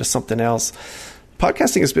we're on to something else.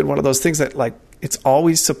 Podcasting has been one of those things that it's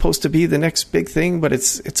always supposed to be the next big thing, but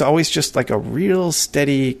it's always just a real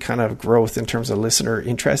steady kind of growth in terms of listener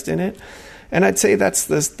interest in it. And I'd say that's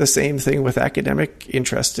the same thing with academic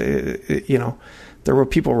interest. There were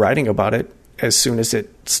people writing about it as soon as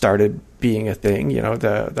it started being a thing.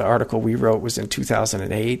 The article we wrote was in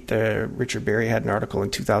 2008. Richard Berry had an article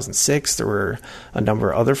in 2006. There were a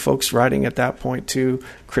number of other folks writing at that point too.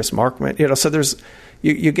 Chris Markman. So there's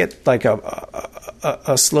you get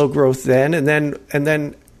a slow growth then, and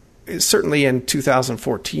then certainly in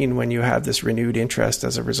 2014, when you have this renewed interest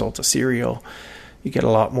as a result of Serial, you get a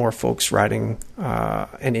lot more folks writing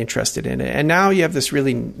and interested in it. And now you have this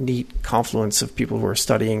really neat confluence of people who are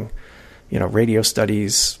studying, radio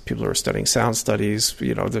studies, people who are studying sound studies.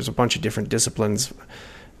 There's a bunch of different disciplines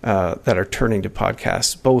that are turning to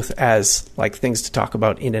podcasts, both as things to talk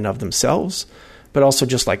about in and of themselves, but also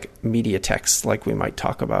just media texts, we might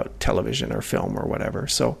talk about television or film or whatever.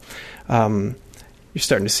 So you're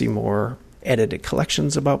starting to see more edited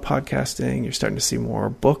collections about podcasting. You're starting to see more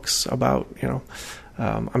books about,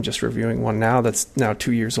 I'm just reviewing one now that's now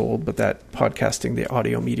 2 years old, but that Podcasting, the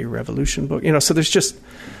Audio Media Revolution book. So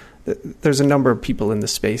there's a number of people in the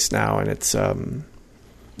space now, and it's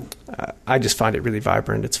I just find it really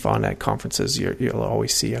vibrant. It's fun. At conferences, you'll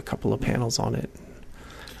always see a couple of panels on it.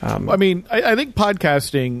 I think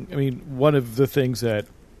podcasting, one of the things that,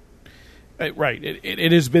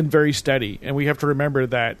 it has been very steady, and we have to remember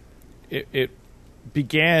that it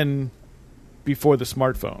began before the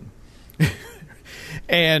smartphone.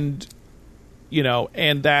 and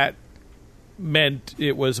that meant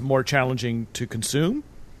it was more challenging to consume.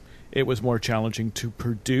 It was more challenging to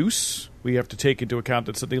produce. We have to take into account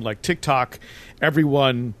that something like TikTok,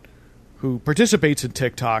 everyone who participates in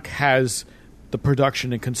TikTok has the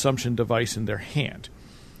production and consumption device in their hand.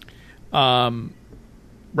 And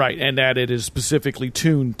that it is specifically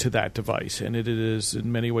tuned to that device, and it is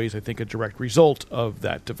in many ways, I think, a direct result of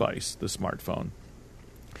that device, the smartphone.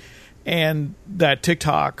 And that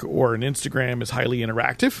TikTok or an Instagram is highly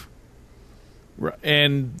interactive,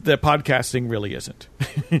 and that podcasting really isn't.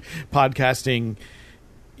 Podcasting,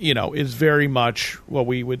 is very much what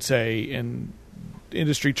we would say in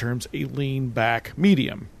industry terms, a lean-back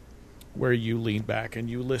medium, where you lean back and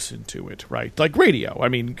you listen to it, right? Like radio.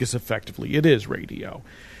 Because effectively it is radio.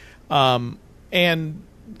 And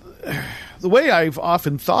the way I've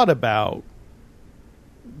often thought about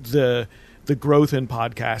the growth in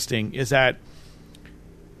podcasting is that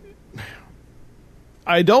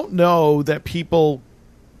I don't know that people,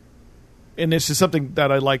 and this is something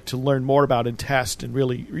that I like to learn more about and test and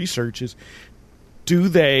really research, is do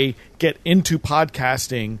they get into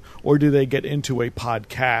podcasting or do they get into a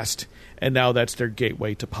podcast and now that's their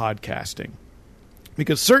gateway to podcasting?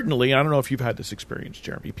 Because certainly, I don't know if you've had this experience,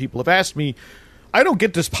 Jeremy, people have asked me, I don't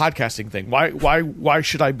get this podcasting thing. Why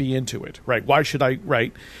should I be into it? Right? Why should I?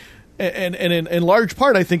 Right? And in large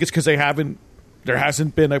part, I think it's because there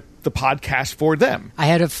hasn't been the podcast for them. I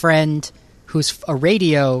had a friend who's a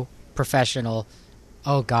radio professional.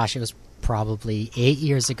 Oh gosh, it was probably 8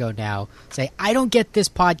 years ago now, say, I don't get this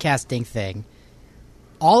podcasting thing.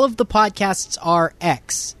 All of the podcasts are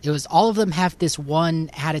X. It was all of them have this one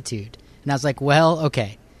attitude. And I was like, well,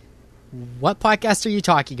 okay, what podcast are you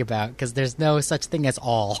talking about? Because there's no such thing as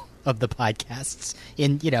all of the podcasts.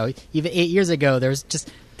 Even 8 years ago, there's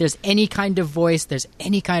any kind of voice, there's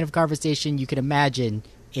any kind of conversation you could imagine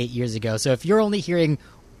 8 years ago. So if you're only hearing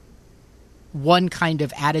one kind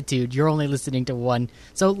of attitude, you're only listening to one.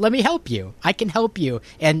 So let me help you. I can help you.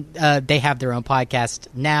 And they have their own podcast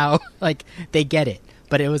now. Like, they get it.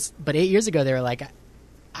 But 8 years ago, they were like,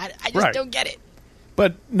 I just don't get it.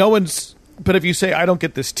 But but if you say, I don't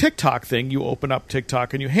get this TikTok thing, you open up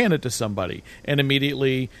TikTok and you hand it to somebody, and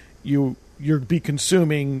immediately you'll be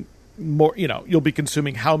consuming more, you'll be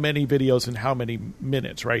consuming how many videos in how many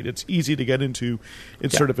minutes, right? It's easy to get into.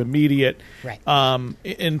 It's sort of immediate. Right.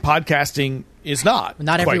 In podcasting is not.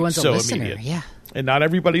 Not everyone's so a listener. Immediate. Yeah. And not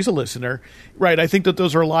everybody's a listener. Right. I think that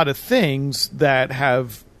those are a lot of things that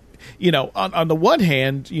have, on the one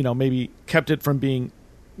hand, maybe kept it from being,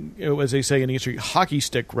 as they say in the industry, hockey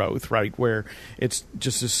stick growth, right, where it's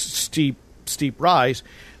just a steep rise.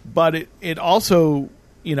 But it also,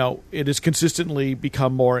 it has consistently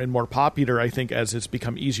become more and more popular, I think, as it's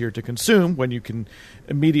become easier to consume when you can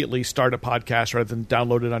immediately start a podcast rather than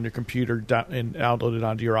download it on your computer and download it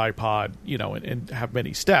onto your iPod, and have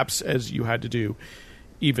many steps as you had to do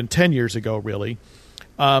even 10 years ago, really.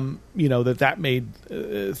 That made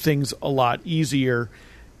things a lot easier.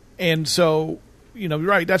 And so,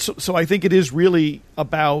 right. So I think it is really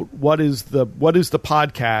about what is the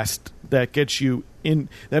podcast that gets you in,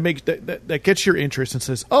 that gets your interest and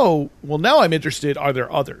says, oh, well, now I'm interested. Are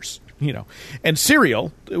there others? And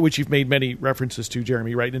Serial, which you've made many references to,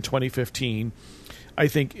 Jeremy, right, in 2015, I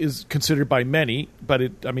think is considered by many, but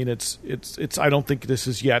it's I don't think this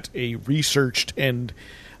is yet a researched and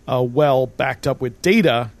well backed up with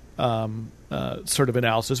data sort of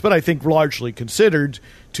analysis, but I think largely considered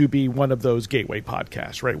to be one of those gateway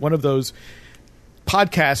podcasts, right? One of those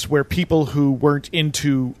podcasts where people who weren't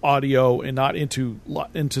into audio and not into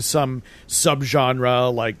some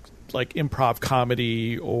subgenre like improv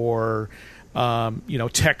comedy or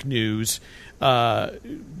tech news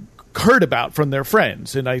heard about from their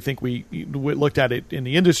friends. And I think we looked at it in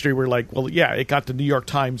the industry. We're like, well, yeah, it got the New York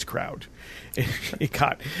Times crowd. It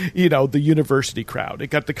got, the university crowd.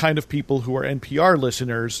 It got the kind of people who are NPR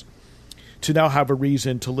listeners to now have a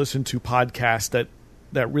reason to listen to podcasts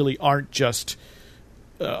that really aren't just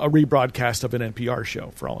a rebroadcast of an NPR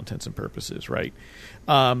show for all intents and purposes, right?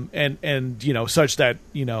 And such that,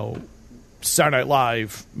 Saturday Night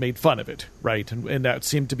Live made fun of it, right? And that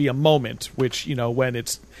seemed to be a moment which, when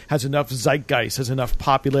it has enough zeitgeist, has enough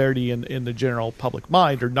popularity in the general public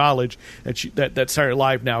mind or knowledge that Saturday Night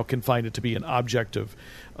Live now can find it to be an object of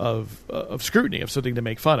scrutiny, of something to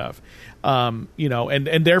make fun of.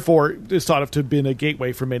 And therefore it's thought of to have been a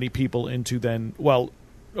gateway for many people into then, well,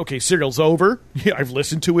 okay, Serial's over. I've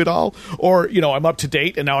listened to it all. Or, I'm up to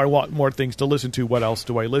date and now I want more things to listen to. What else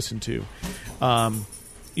do I listen to?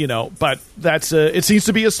 But that's it seems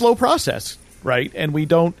to be a slow process, right? And we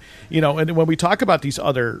don't, and when we talk about these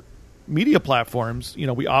other media platforms,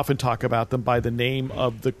 we often talk about them by the name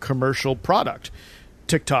of the commercial product: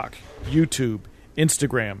 TikTok, YouTube,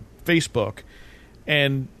 Instagram, Facebook.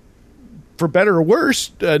 And for better or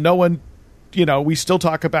worse, no one, we still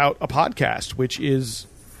talk about a podcast, which is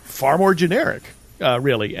far more generic,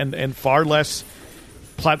 really, and far less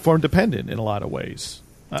platform dependent in a lot of ways.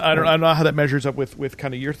 I don't know how that measures up with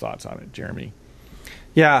kind of your thoughts on it, Jeremy.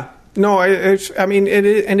 Yeah. No, I mean, it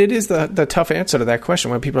is the tough answer to that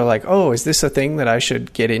question when people are like, oh, is this a thing that I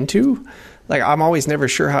should get into? Like, I'm always never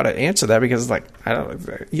sure how to answer that because, like, I don't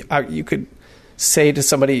know, you could say to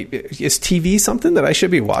somebody, is TV something that I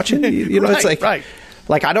should be watching? Right, it's like, right.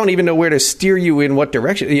 Like, I don't even know where to steer you in what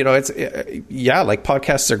direction. Like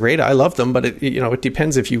podcasts are great. I love them, but it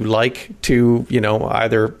depends if you like to,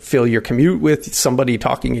 either fill your commute with somebody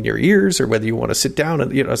talking in your ears or whether you want to sit down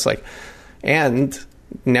and, it's like, and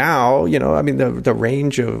now, the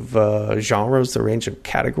range of genres, the range of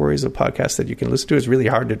categories of podcasts that you can listen to is really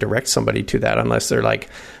hard to direct somebody to that unless they're like,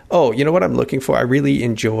 oh, you know what I'm looking for? I really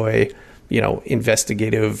enjoy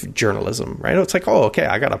investigative journalism, right? It's like, oh, okay,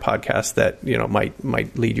 I got a podcast that,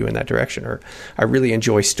 might lead you in that direction. Or I really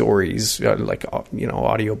enjoy stories, like,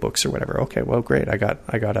 audiobooks or whatever. Okay, well, great. I got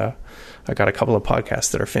a couple of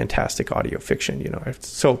podcasts that are fantastic audio fiction,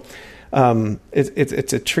 So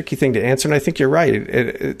it's a tricky thing to answer. And I think you're right.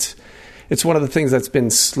 It's one of the things that's been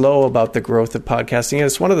slow about the growth of podcasting. And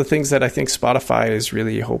it's one of the things that I think Spotify is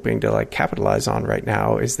really hoping to capitalize on right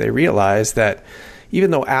now is they realize that even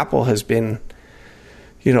though Apple has been,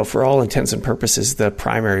 for all intents and purposes, the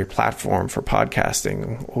primary platform for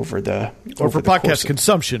podcasting over podcast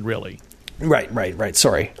consumption, really. Right.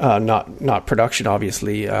 Sorry, not production,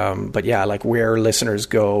 obviously, but yeah, like where listeners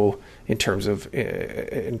go in terms of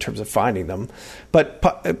finding them. But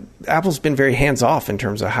Apple's been very hands off in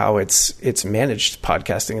terms of how it's managed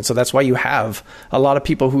podcasting, and so that's why you have a lot of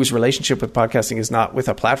people whose relationship with podcasting is not with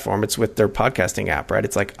a platform; it's with their podcasting app. Right?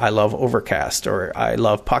 It's like I love Overcast or I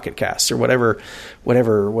love Pocket Casts or whatever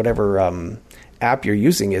app you're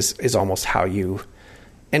using is almost how you.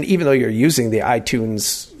 And even though you're using the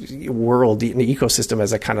iTunes world and the ecosystem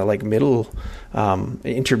as a kind of like middle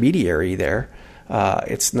intermediary there,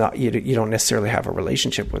 it's not, you don't necessarily have a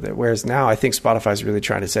relationship with it. Whereas now I think Spotify is really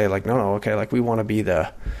trying to say like, no, okay, like we want to be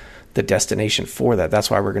the destination for that. That's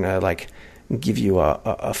why we're going to like give you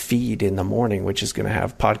a feed in the morning, which is going to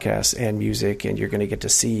have podcasts and music, and you're going to get to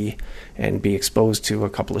see and be exposed to a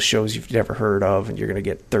couple of shows you've never heard of, and you're going to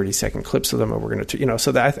get 30-second clips of them, and we're going to,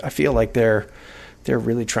 so that I feel like they're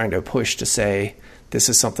really trying to push to say this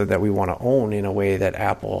is something that we want to own in a way that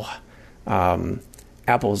Apple's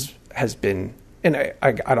has been, and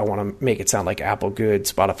I don't want to make it sound like Apple good,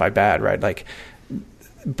 Spotify bad, right? Like,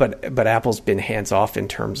 but Apple's been hands off in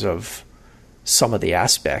terms of some of the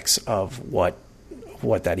aspects of what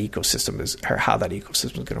that ecosystem is, or how that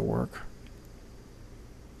ecosystem is going to work.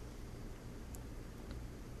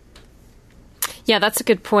 Yeah, that's a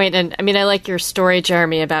good point. And I mean, I like your story,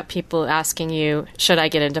 Jeremy, about people asking you, should I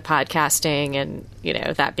get into podcasting? And,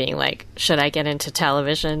 that being like, should I get into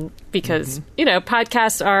television? Because,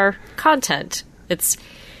 podcasts are content. It's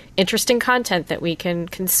interesting content that we can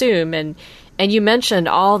consume. And you mentioned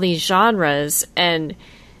all these genres. And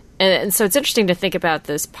so it's interesting to think about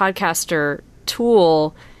this podcaster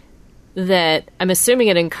tool that I'm assuming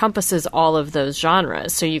it encompasses all of those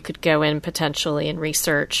genres. So you could go in potentially and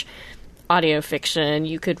research audio fiction.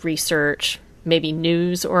 You could research maybe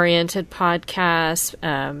news-oriented podcasts,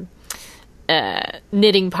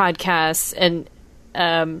 knitting podcasts, and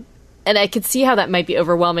I could see how that might be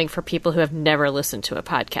overwhelming for people who have never listened to a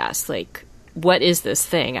podcast. Like, what is this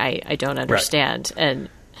thing? I don't understand. Right. And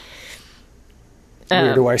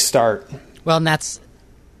where do I start? Well, and that's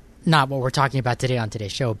not what we're talking about today on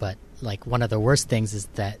today's show, but like one of the worst things is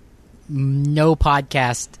that no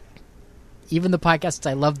podcast, even the podcasts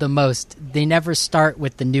I love the most, they never start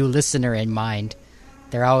with the new listener in mind.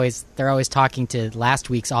 They're always talking to last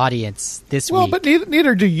week's audience this week. Well, but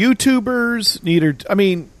neither do YouTubers.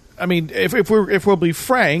 If we'll be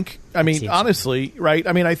frank, honestly, right?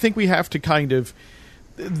 I think we have to kind of,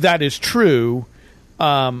 that is true,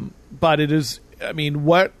 but it is.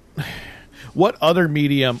 What other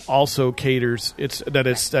medium also caters?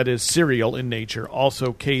 That is serial in nature.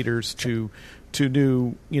 Also caters to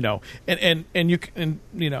new,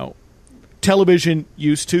 television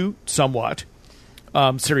used to somewhat,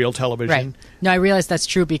 serial television. Right. No, I realize that's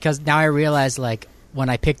true because now I realize, like, when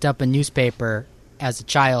I picked up a newspaper as a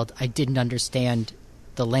child, I didn't understand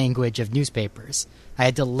the language of newspapers. I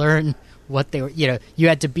had to learn what they were. You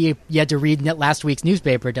had to read last week's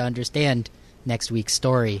newspaper to understand next week's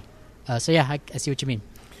story. So yeah, I see what you mean.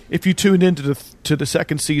 If you tuned into the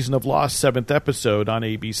second season of Lost, 7th episode on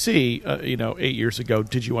ABC, 8 years ago,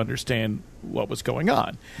 did you understand what was going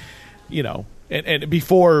on? And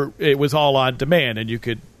before it was all on demand, and you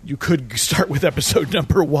could start with episode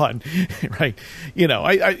number 1, right?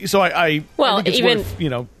 I think it's worth,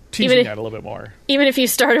 teasing that a little bit more. Even if you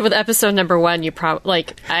started with episode number 1, you probably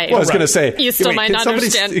I was going to say you still might not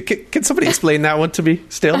understand. Can somebody explain that one to me?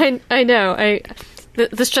 Still, I know.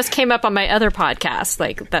 This just came up on my other podcast,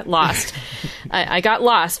 like that Lost. I got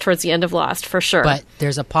lost towards the end of Lost for sure. But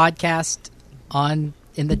there's a podcast in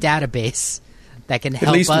the database that can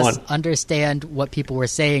help us understand what people were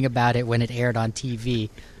saying about it when it aired on TV.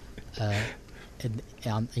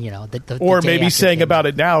 Or maybe saying about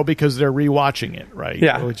it now because they're rewatching it, right?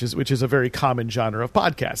 Yeah, which is a very common genre of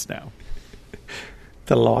podcast now.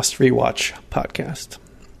 The Lost rewatch podcast.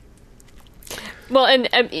 Well, and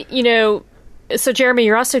so Jeremy,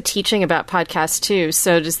 you're also teaching about podcasts too.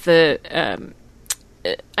 So does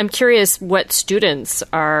I'm curious how students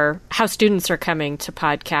are coming to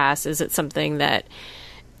podcasts. Is it something that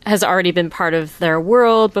has already been part of their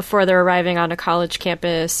world before they're arriving on a college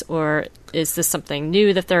campus, or is this something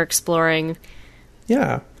new that they're exploring?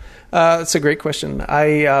 Yeah, that's a great question.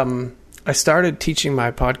 I started teaching my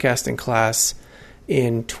podcasting class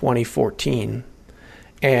in 2014,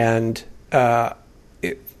 and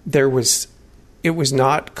it was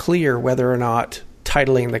not clear whether or not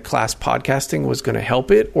titling the class podcasting was going to help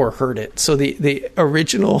it or hurt it. So the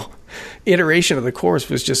original iteration of the course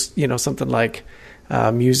was just, something like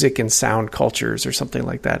music and sound cultures or something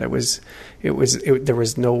like that. There was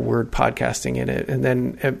no word podcasting in it. And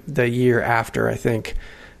then the year after, I think,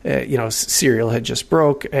 Serial had just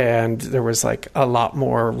broke, and there was like a lot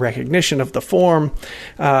more recognition of the form.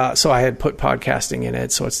 So I had put podcasting in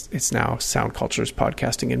it. So it's now Sound Cultures,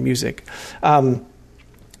 Podcasting and Music.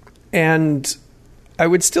 And I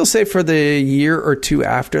would still say for the year or two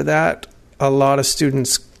after that, a lot of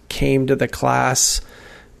students came to the class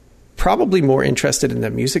probably more interested in the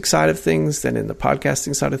music side of things than in the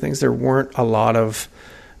podcasting side of things. There weren't a lot of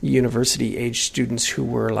university age students who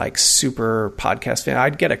were like super podcast fan.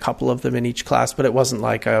 I'd get a couple of them in each class, but it wasn't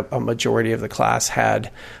like a majority of the class had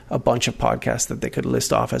a bunch of podcasts that they could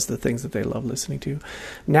list off as the things that they love listening to.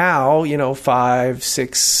 Now, 5,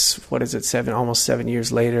 6, 7, almost 7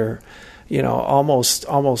 years later, almost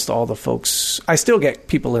all the folks, I still get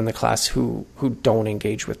people in the class who don't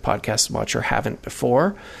engage with podcasts much or haven't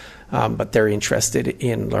before. But they're interested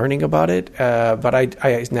in learning about it. But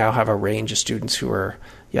I now have a range of students who are,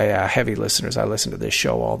 heavy listeners. I listen to this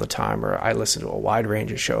show all the time, or I listen to a wide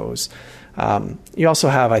range of shows. You also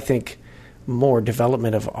have, I think, more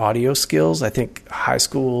development of audio skills. I think high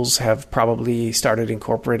schools have probably started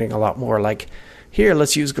incorporating a lot more like, here,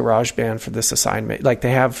 let's use GarageBand for this assignment. Like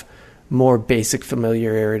they have more basic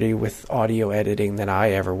familiarity with audio editing than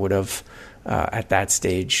I ever would have at that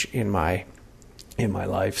stage in my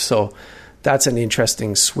life. So that's an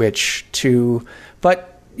interesting switch too. But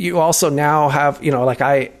you also now have, like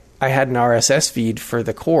I had an RSS feed for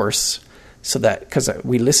the course, so that, because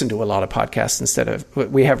we listen to a lot of podcasts instead of,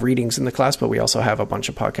 we have readings in the class, but we also have a bunch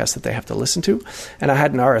of podcasts that they have to listen to. And I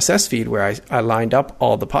had an RSS feed where I lined up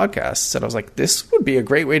all the podcasts, and I was like, this would be a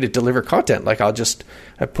great way to deliver content. Like I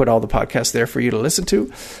put all the podcasts there for you to listen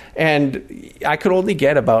to. And I could only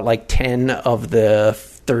get about like 10 of the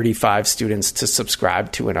 35 students to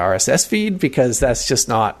subscribe to an RSS feed, because that's just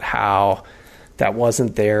not how, that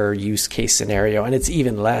wasn't their use case scenario. And it's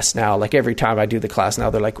even less now. Like every time I do the class now,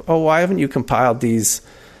 they're like, oh, why haven't you compiled these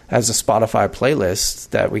as a Spotify playlist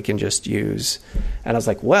that we can just use? And I was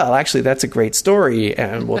like, well, actually that's a great story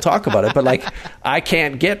and we'll talk about it. But like, I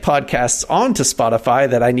can't get podcasts onto Spotify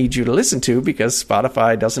that I need you to listen to because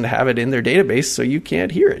Spotify doesn't have it in their database. So you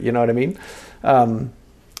can't hear it. You know what I mean?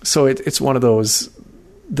 So it's one of those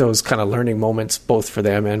kind of learning moments, both for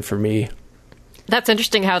them and for me. That's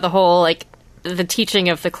interesting how the whole, like, the teaching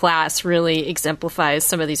of the class really exemplifies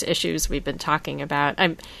some of these issues we've been talking about.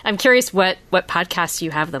 I'm curious what podcasts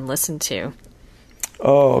you have them listen to.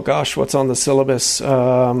 Oh gosh, what's on the syllabus?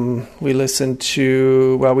 We do listen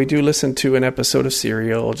to an episode of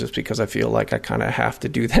Serial just because I feel like I kind of have to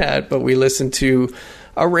do that. But we listen to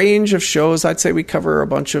a range of shows. I'd say we cover a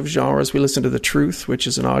bunch of genres. We listen to The Truth, which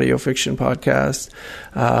is an audio fiction podcast.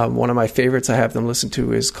 One of my favorites I have them listen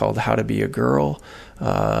to is called How to Be a Girl.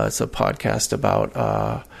 It's a podcast about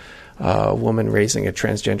a woman raising a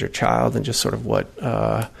transgender child and just sort of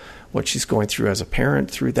what she's going through as a parent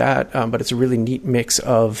through that. But it's a really neat mix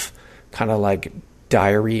of kind of like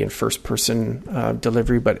diary and first person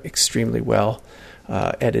delivery, but extremely well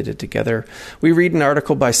edited together. We read an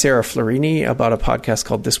article by Sarah Florini about a podcast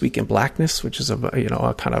called This Week in Blackness, which is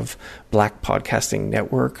a kind of black podcasting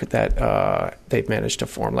network that they've managed to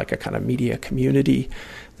form like a kind of media community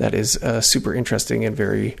that is super interesting and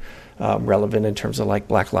very relevant in terms of like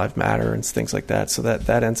Black Lives Matter and things like that. So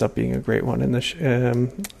that ends up being a great one.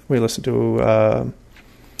 And we listen to,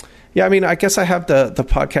 I guess I have the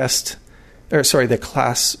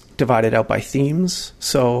class divided out by themes.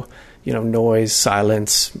 So, noise,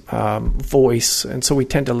 silence, voice. And so we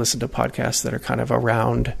tend to listen to podcasts that are kind of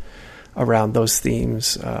around those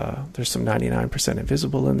themes. There's some 99%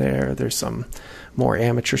 Invisible in there. There's some more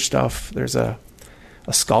amateur stuff. There's a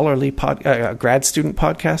scholarly grad student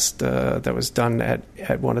podcast that was done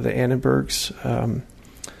at one of the Annenbergs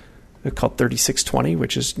called 3620,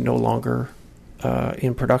 which is no longer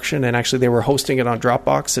in production. And actually they were hosting it on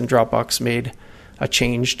Dropbox, and Dropbox made a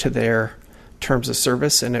change to their terms of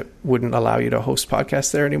service, and it wouldn't allow you to host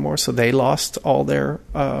podcasts there anymore. So they lost all their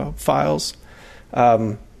files.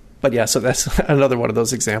 But yeah, so that's another one of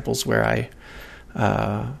those examples where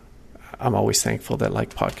I'm always thankful that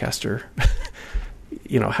like Podcaster,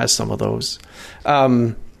 has some of those.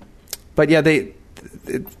 But yeah, they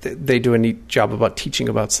do a neat job about teaching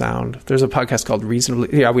about sound. There's a podcast called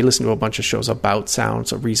Reasonably. Yeah, we listen to a bunch of shows about sound.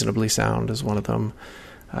 So Reasonably Sound is one of them.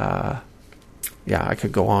 I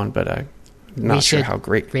could go on, but I'm not sure how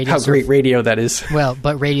great radio that is. Well,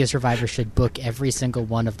 but Radio Survivor should book every single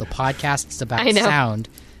one of the podcasts about sound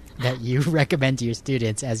that you recommend to your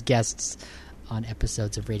students as guests on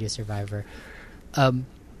episodes of Radio Survivor.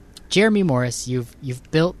 Jeremy Morris,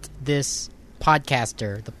 you've built this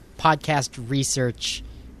Podcaster, the Podcast Research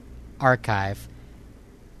Archive.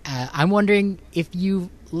 I'm wondering if you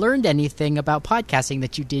learned anything about podcasting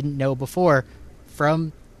that you didn't know before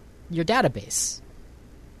from your database.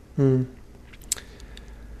 Yeah,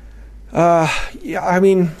 I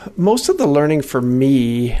mean, most of the learning for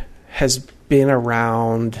me has been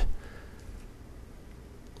around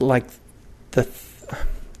like the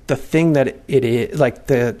thing that it is, like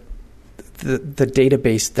the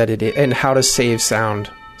database that it is, and how to save sound.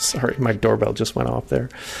 Sorry, my doorbell just went off there.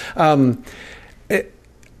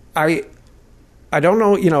 I don't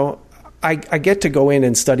know, you know, I get to go in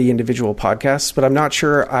and study individual podcasts, but I'm not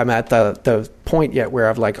sure I'm at the point yet where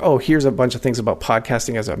I've like, oh, here's a bunch of things about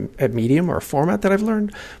podcasting as a medium or a format that I've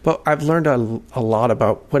learned. But I've learned a lot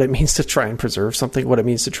about what it means to try and preserve something, what it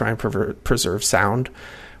means to try and preserve sound,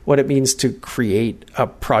 what it means to create a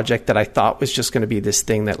project that I thought was just going to be this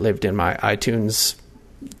thing that lived in my iTunes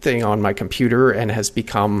thing on my computer and has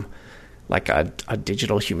become like a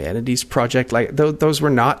digital humanities project. Like those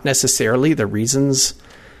were not necessarily the reasons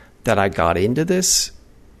that I got into this,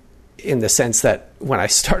 in the sense that when I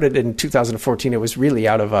started in 2014, it was really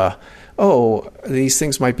out of these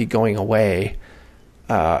things might be going away.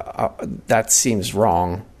 That seems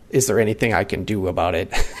wrong. Is there anything I can do about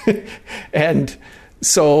it? And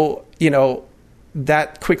so, you know,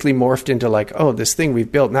 that quickly morphed into like, oh, this thing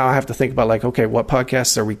we've built. Now I have to think about like, okay, what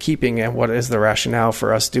podcasts are we keeping and what is the rationale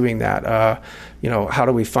for us doing that? You know, how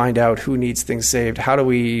do we find out who needs things saved? How do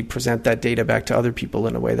we present that data back to other people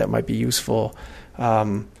in a way that might be useful?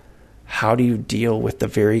 How do you deal with the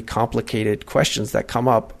very complicated questions that come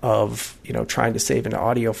up of, you know, trying to save an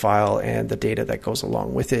audio file and the data that goes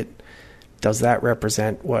along with it? Does that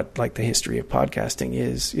represent what like the history of podcasting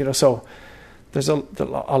is? You know, so there's a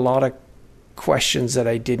lot of questions that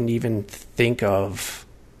I didn't even think of.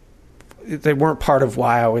 They weren't part of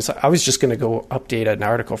why I was just going to go update an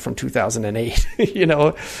article from 2008, you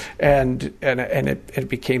know, and it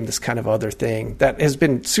became this kind of other thing that has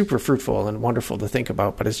been super fruitful and wonderful to think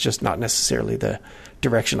about, but it's just not necessarily the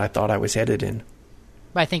direction I thought I was headed in.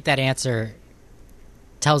 But I think that answer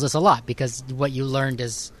tells us a lot, because what you learned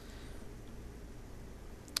is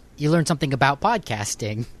you learned something about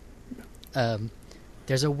podcasting.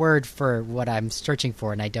 There's a word for what I'm searching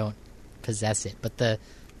for, and I don't possess it. But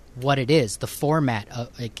what it is, the format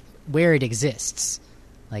of like where it exists,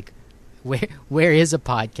 like where is a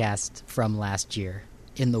podcast from last year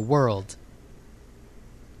in the world?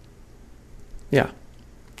 Yeah.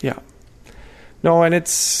 No, and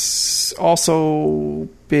it's also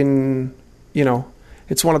been, you know,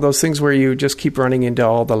 it's one of those things where you just keep running into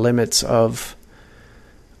all the limits of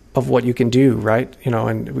what you can do, right? You know,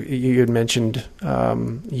 and you had mentioned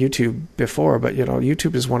YouTube before, but you know,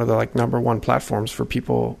 YouTube is one of the like number one platforms for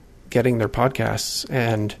people getting their podcasts,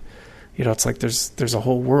 and you know, it's like there's a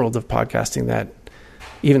whole world of podcasting that,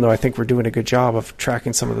 even though I think we're doing a good job of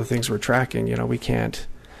tracking some of the things we're tracking, you know, we can't.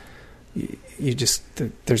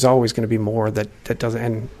 There's always going to be more that doesn't.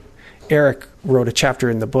 And Eric wrote a chapter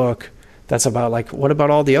in the book that's about like, what about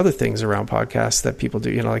all the other things around podcasts that people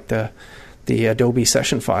do? You know, like the Adobe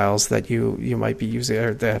session files that you might be using,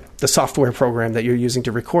 or the software program that you're using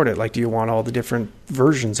to record it. Like, do you want all the different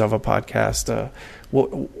versions of a podcast?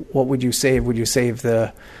 What would you save? Would you save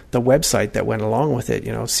the website that went along with it?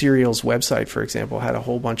 You know, Serial's website, for example, had a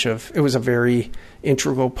whole bunch of, it was a very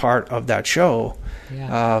integral part of that show.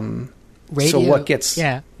 Yeah.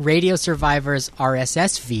 Radio Survivor's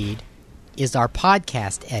RSS feed is our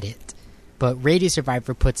podcast edit, but Radio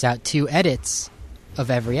Survivor puts out 2 edits of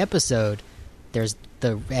every episode. There's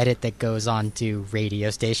the edit that goes on to radio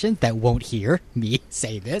stations that won't hear me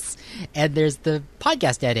say this, and there's the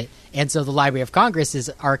podcast edit. And so the Library of Congress is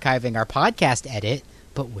archiving our podcast edit,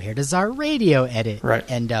 but where does our radio edit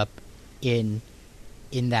end up in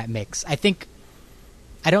that mix? I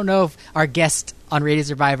don't know if our guest on Radio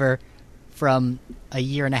Survivor from a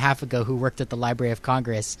year and a half ago who worked at the Library of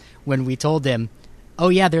Congress, when we told him, oh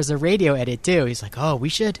yeah, there's a radio edit too, he's like, oh, we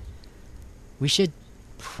should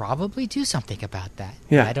probably do something about that.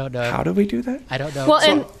 Yeah. I don't know. How do we do that? I don't know.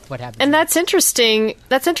 Well, what happens. And that's interesting.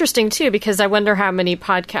 That's interesting too, because I wonder how many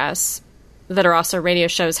podcasts that are also radio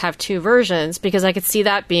shows have 2 versions, because I could see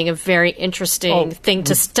that being a very interesting thing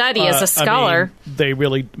to study as a scholar. I mean, they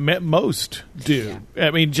really, most do.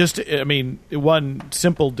 Yeah. One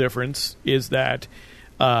simple difference is that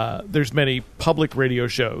there's many public radio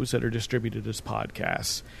shows that are distributed as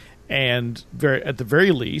podcasts, and at the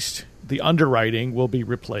very least, the underwriting will be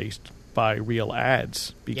replaced by real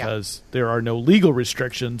ads, because there are no legal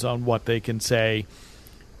restrictions on what they can say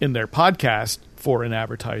in their podcast for an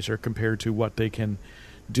advertiser compared to what they can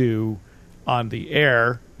do on the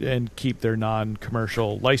air and keep their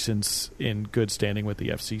non-commercial license in good standing with the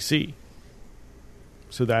FCC.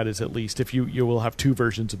 So that is at least, if you will have 2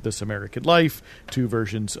 versions of This American Life, 2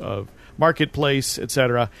 versions of Marketplace,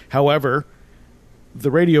 etc. However,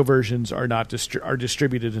 the radio versions are not are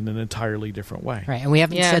distributed in an entirely different way. Right, and we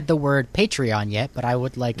haven't said the word Patreon yet, but I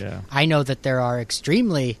would I know that there are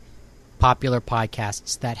extremely popular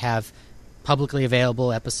podcasts that have publicly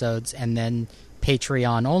available episodes and then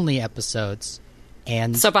Patreon-only episodes.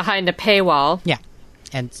 And so behind a paywall. Yeah,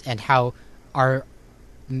 and how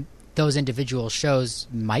those individual shows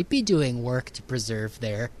might be doing work to preserve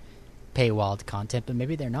their paywalled content, but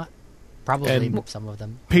maybe they're not. Probably and some of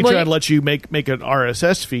them. Patreon lets you make an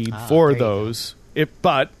RSS feed for those,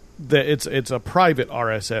 but it's a private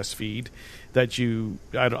RSS feed that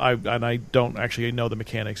I don't actually know the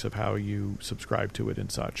mechanics of how you subscribe to it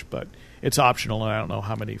and such, but it's optional, and I don't know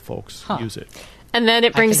how many folks use it. And then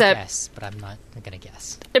it brings up, guess, but I'm not going to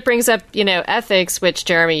guess. It brings up, ethics, which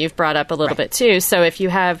Jeremy, you've brought up a little bit too. So if you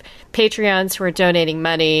have Patreons who are donating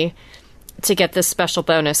money to get this special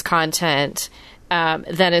bonus content,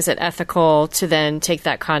 then is it ethical to then take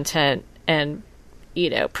that content and,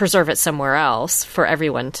 preserve it somewhere else for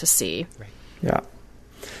everyone to see? Right. Yeah.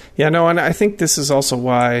 Yeah, no, and I think this is also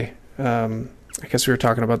why, I guess we were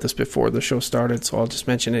talking about this before the show started, so I'll just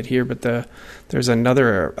mention it here, but there's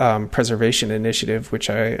another preservation initiative, which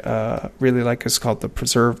I really like. It's called the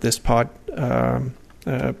Preserve This Podcast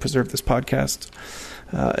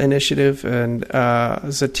initiative, and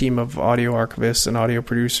it's a team of audio archivists and audio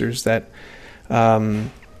producers that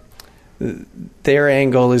their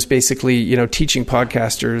angle is basically, teaching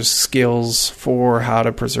podcasters skills for how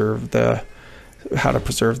to preserve the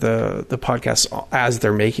podcasts as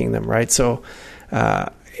they're making them, right? So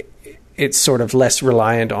it's sort of less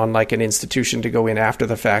reliant on like an institution to go in after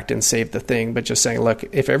the fact and save the thing, but just saying, look,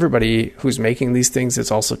 if everybody who's making these things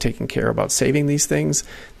is also taking care about saving these things,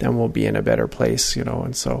 then we'll be in a better place,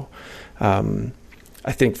 And so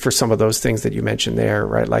I think for some of those things that you mentioned there,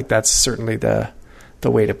 right, like that's certainly the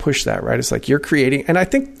way to push that, right? It's like you're creating, and I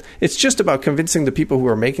think it's just about convincing the people who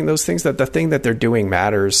are making those things that the thing that they're doing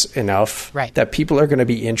matters enough, right, that people are going to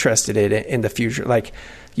be interested in the future. Like,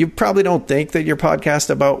 you probably don't think that your podcast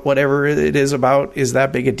about whatever it is about is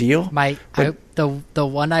that big a deal. The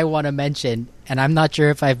one I want to mention, and I'm not sure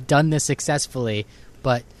if I've done this successfully,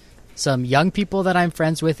 but some young people that I'm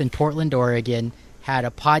friends with in Portland, Oregon, had a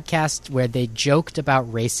podcast where they joked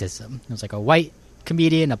about racism. It was like a white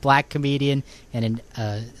comedian, a black comedian, and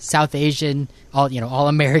a South Asian, all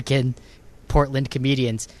American Portland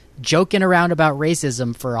comedians joking around about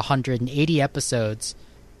racism for 180 episodes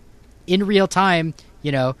in real time.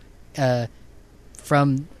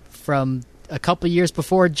 From a couple years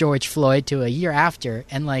before George Floyd to a year after,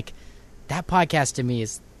 and like that podcast to me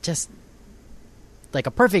is just like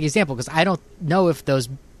a perfect example, because I don't know if those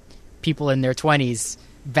people in their 20s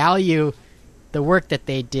value the work that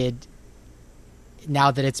they did now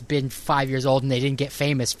that it's been 5 years old and they didn't get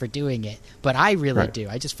famous for doing it. But I really do.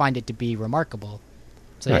 I just find it to be remarkable.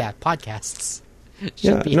 So yeah, podcasts.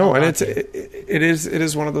 Yeah, no, and it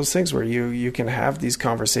is one of those things where you can have these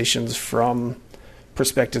conversations from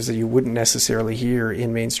perspectives that you wouldn't necessarily hear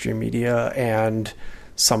in mainstream media, and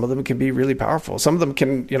some of them can be really powerful. Some of them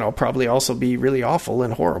can, probably also be really awful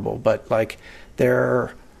and horrible, but like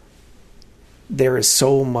there is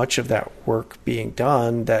so much of that work being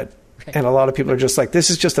done that, and a lot of people are just like,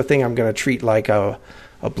 this is just a thing I'm going to treat like a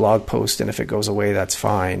blog post, and if it goes away, that's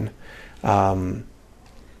fine.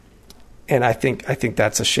 And I think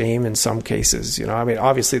that's a shame in some cases. I mean,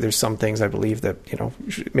 obviously there's some things I believe that,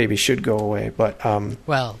 maybe should go away, but I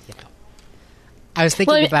was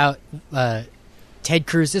thinking about Ted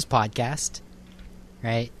Cruz's podcast,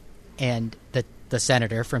 right? And the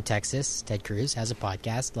senator from Texas, Ted Cruz, has a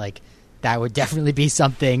podcast. Like, that would definitely be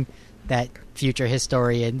something that future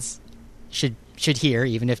historians should hear,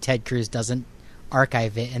 even if Ted Cruz doesn't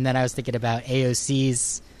archive it. And then I was thinking about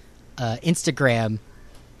AOC's Instagram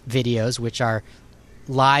videos, which are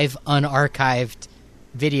live unarchived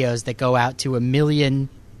videos that go out to 1 million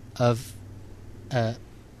of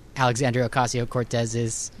Alexandria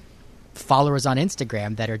Ocasio-Cortez's followers on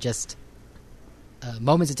Instagram, that are just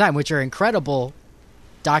moments in time, which are incredible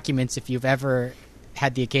documents if you've ever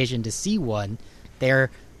had the occasion to see one. They're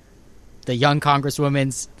the young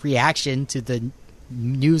congresswoman's reaction to the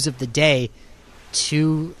news of the day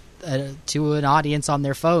to an audience on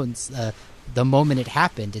their phones the moment it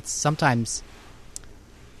happened. It's sometimes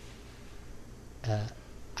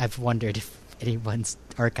I've wondered if anyone's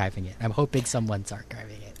archiving it. I'm hoping someone's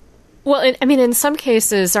archiving it. Well, in some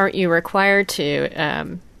cases, aren't you required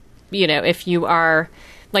to, if you are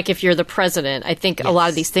like if you're the president, I think a lot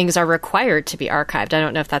of these things are required to be archived. I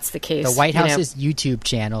don't know if that's the case. The White House's YouTube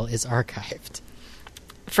channel is archived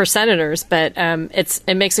for senators, but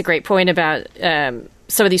it makes a great point about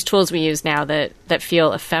some of these tools we use now that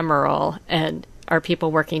feel ephemeral, and are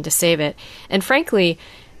people working to save it? And frankly,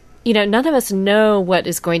 none of us know what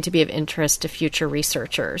is going to be of interest to future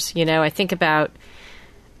researchers. I think about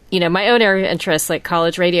my own area of interest, like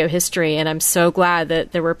college radio history, and I'm so glad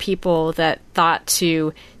that there were people that thought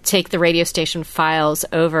to take the radio station files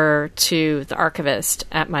over to the archivist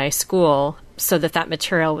at my school so that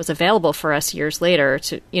material was available for us years later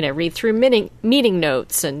to, read through meeting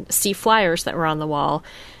notes and see flyers that were on the wall.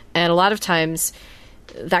 And a lot of times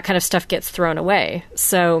that kind of stuff gets thrown away.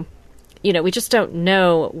 So, we just don't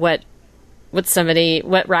know what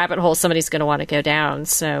rabbit hole somebody's going to want to go down.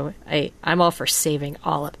 So I'm all for saving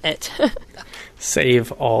all of it.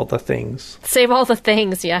 Save all the things. Save all the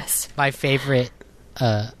things, yes. My favorite,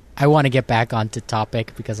 I want to get back onto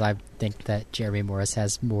topic because I think that Jeremy Morris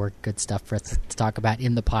has more good stuff for us to talk about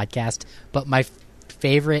in the podcast. But my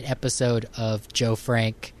favorite episode of Joe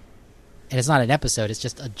Frank, and it's not an episode, it's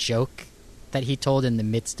just a joke that he told in the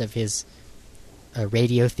midst of his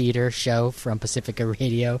radio theater show from Pacifica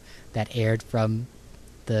Radio that aired from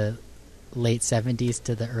the late 70s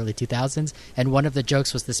to the early 2000s. And one of the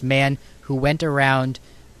jokes was this man who went around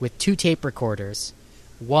with 2 tape recorders,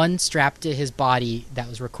 one strapped to his body that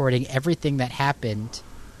was recording everything that happened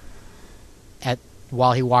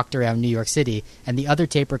while he walked around New York City, and the other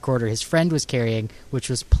tape recorder his friend was carrying, which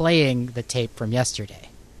was playing the tape from yesterday.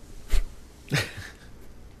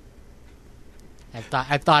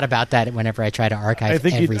 I've thought about that whenever I try to archive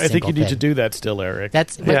every single thing. I think you need to do that still, Eric.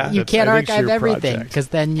 You can't archive everything because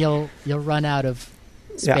then you'll run out of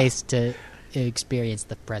space to experience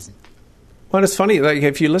the present. Well, it's funny. Like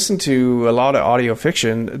if you listen to a lot of audio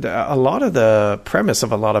fiction, a lot of the premise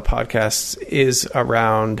of a lot of podcasts is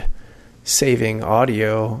around saving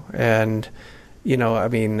audio. And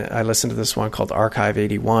I listened to this one called Archive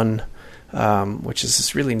 81, which is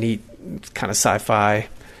this really neat kind of sci-fi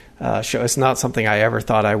show. It's not something I ever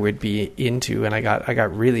thought I would be into, and I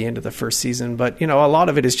got really into the first season. But a lot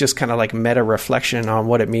of it is just kind of like meta reflection on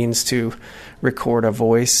what it means to record a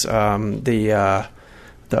voice. The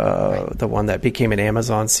one that became an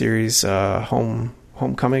Amazon series,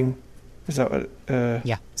 Homecoming. Is that what?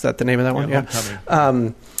 Is that the name of that one? Yeah.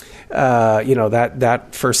 Homecoming.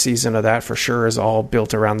 That first season of that for sure is all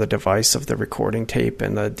built around the device of the recording tape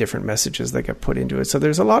and the different messages that get put into it. So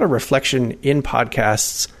there's a lot of reflection in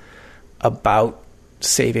podcasts about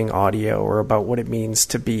saving audio or about what it means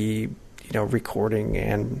to be, recording.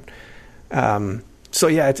 And that's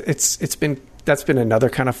been another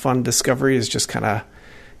kind of fun discovery, is just kind of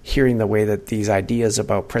hearing the way that these ideas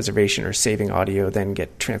about preservation or saving audio then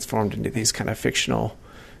get transformed into these kind of fictional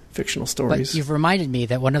stories. But you've reminded me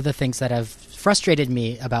that one of the things that have frustrated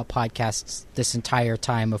me about podcasts this entire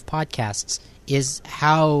time of podcasts is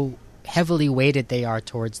how heavily weighted they are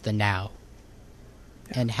towards the now.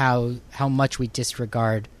 And how much we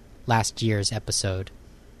disregard last year's episode,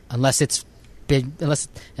 unless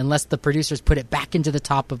the producers put it back into the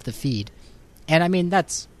top of the feed. And I mean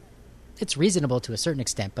it's reasonable to a certain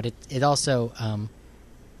extent, but it also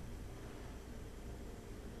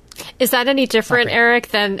is that any different, Eric,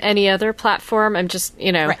 than any other platform? I'm just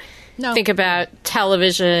right. No. Think about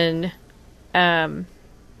television. Well,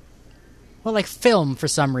 like film, for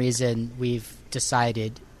some reason we've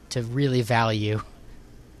decided to really value.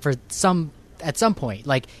 At some point,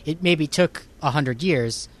 like it maybe took 100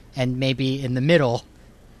 years, and maybe in the middle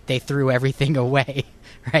they threw everything away,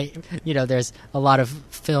 right? There's a lot of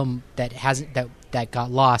film that that got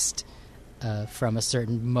lost from a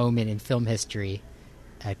certain moment in film history.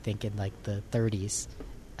 I think in like the 30s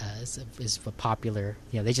is a popular.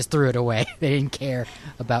 They just threw it away. They didn't care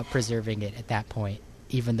about preserving it at that point,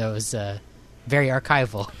 even though it was very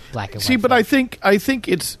archival black and white. See, but I think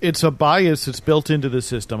it's a bias that's built into the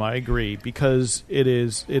system. I agree, because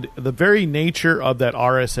the very nature of that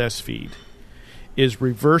RSS feed is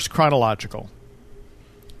reverse chronological.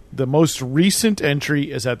 The most recent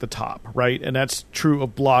entry is at the top, right? And that's true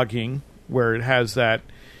of blogging, where it has that,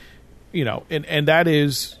 and that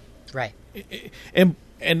is right. And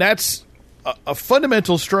that's a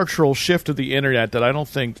fundamental structural shift of the internet that I don't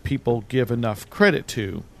think people give enough credit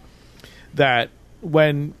to. That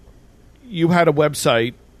when you had a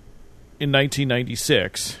website in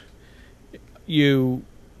 1996, you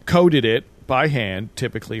coded it by hand,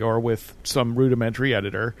 typically, or with some rudimentary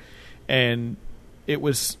editor, and it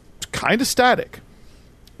was kind of static.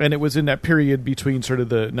 And it was in that period between sort of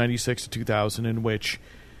the 96 to 2000 in which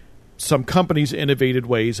some companies innovated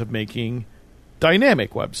ways of making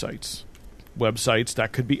dynamic websites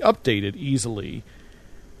that could be updated easily,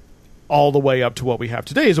 all the way up to what we have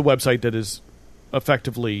today is a website that is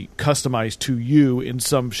effectively customized to you in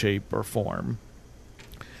some shape or form.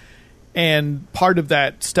 And part of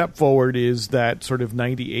that step forward is that sort of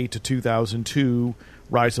 98 to 2002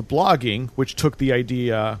 rise of blogging, which took the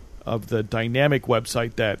idea of the dynamic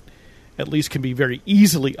website that at least can be very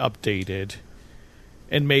easily updated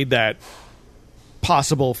and made that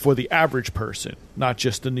possible for the average person, not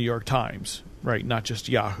just the New York Times, right? Not just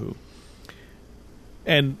Yahoo.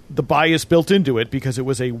 And the bias built into it, because it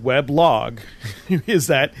was a web log, is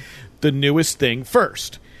that the newest thing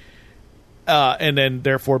first. And then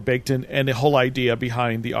therefore baked in, and the whole idea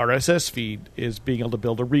behind the RSS feed is being able to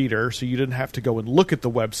build a reader so you didn't have to go and look at the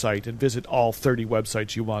website and visit all 30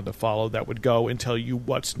 websites you wanted to follow. That would go and tell you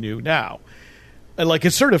what's new now. And like,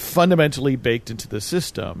 it's sort of fundamentally baked into the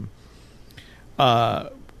system,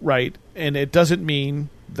 right? And it doesn't mean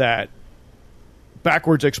that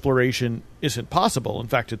backwards exploration isn't possible. In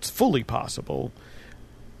fact, it's fully possible,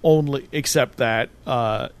 only except that,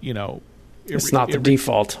 it's not the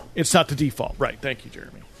default. It's not the default. Right. Thank you,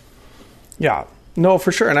 Jeremy. Yeah. No,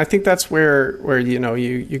 for sure. And I think that's where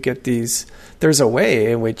you get these. There's a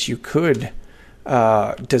way in which you could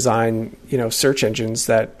design, search engines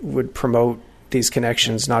that would promote these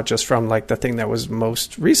connections, not just from like the thing that was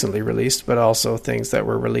most recently released, but also things that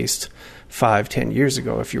were released 5-10 years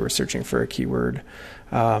ago if you were searching for a keyword.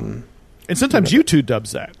 And sometimes YouTube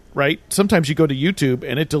does that. Right. Sometimes you go to YouTube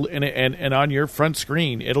and on your front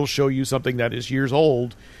screen it'll show you something that is years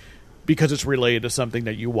old because it's related to something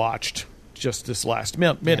that you watched just this last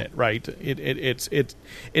minute. Yeah. Right.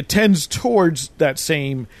 It tends towards that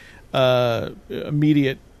same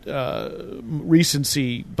immediate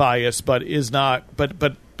recency bias, but is not.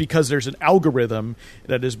 But because there's an algorithm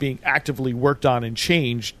that is being actively worked on and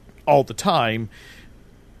changed all the time,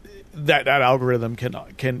 that algorithm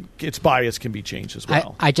can its bias can be changed as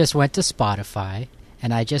well. I just went to Spotify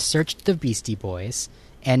and I just searched the Beastie Boys,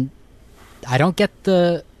 and I don't get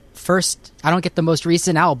the most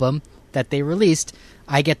recent album that they released.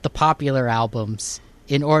 I get the popular albums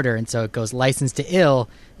in order, and so it goes License to Ill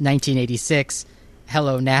 1986,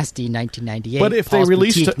 Hello Nasty 1998. But if they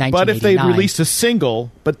released a single,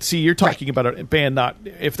 but see, you're talking about a band, not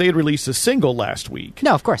if they had released a single last week.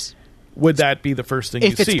 No, of course. Would that be the first thing you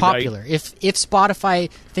see? If it's popular. Right? If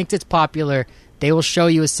Spotify thinks it's popular, they will show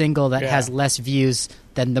you a single that has less views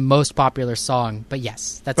than the most popular song. But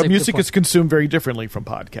yes, that's. But music is consumed very differently from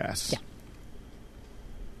podcasts.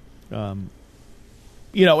 Yeah.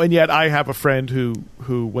 And yet I have a friend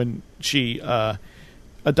who when she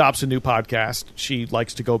adopts a new podcast, she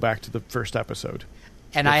likes to go back to the first episode.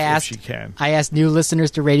 And if she can. I asked new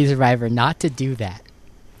listeners to Radio Survivor not to do that.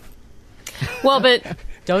 Well, but.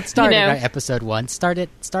 Don't start at episode 1. Start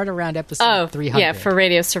around episode 300. Yeah, for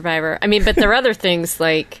Radio Survivor. I mean, but there are other things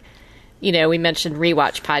like, we mentioned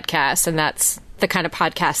rewatch podcasts, and that's the kind of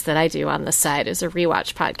podcast that I do on the side is a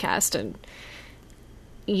rewatch podcast. And,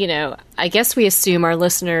 I guess we assume our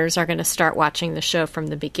listeners are going to start watching the show from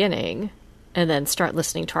the beginning and then start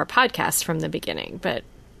listening to our podcast from the beginning. But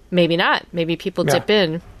maybe not. Maybe people dip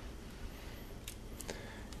in.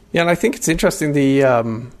 Yeah, and I think it's interesting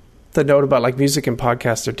the note about like music and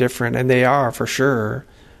podcasts are different, and they are for sure.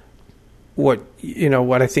 What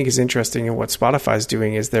I think is interesting and what Spotify's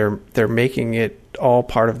doing is they're making it all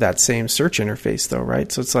part of that same search interface, though, right?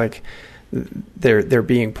 So it's like they're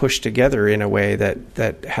being pushed together in a way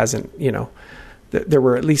that hasn't, there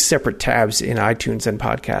were at least separate tabs in iTunes and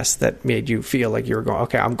podcasts that made you feel like you were going,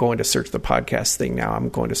 okay, I'm going to search the podcast thing now. I'm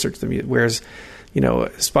going to search the music. Whereas,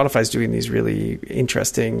 Spotify's doing these really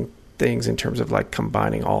interesting things in terms of like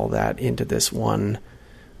combining all that into this one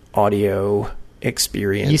audio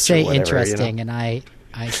experience. You say interesting, and I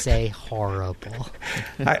say horrible.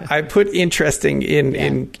 I put interesting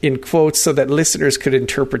in quotes so that listeners could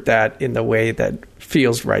interpret that in the way that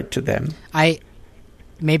feels right to them.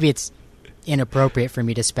 Maybe it's inappropriate for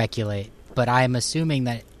me to speculate, but I am assuming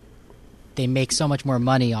that they make so much more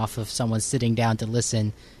money off of someone sitting down to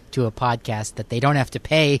listen to a podcast that they don't have to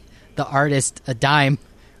pay the artist a dime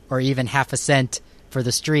or even half a cent for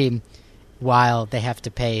the stream, while they have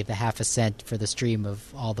to pay the half a cent for the stream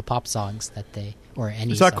of all the pop songs that they, or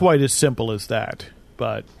any It's not song. quite as simple as that,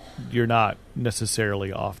 but you're not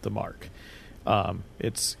necessarily off the mark.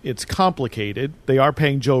 It's complicated. They are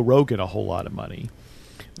paying Joe Rogan a whole lot of money.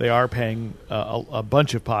 They are paying a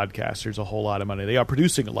bunch of podcasters a whole lot of money. They are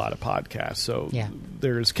producing a lot of podcasts, so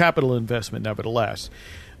there is capital investment nevertheless,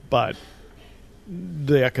 but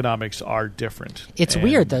the economics are different. It's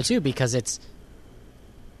weird though too, because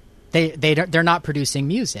they're not producing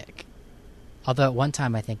music. Although at one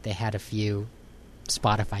time I think they had a few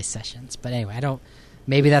Spotify sessions. But anyway,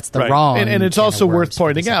 maybe that's the wrong. And it's also worth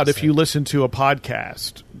pointing out, if you listen to a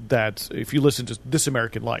podcast, if you listen to This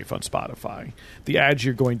American Life on Spotify, the ads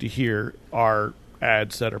you're going to hear are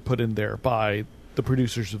ads that are put in there by the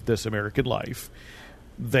producers of This American Life.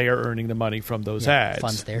 They are earning the money from those ads,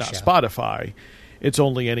 funds their not show. Spotify. It's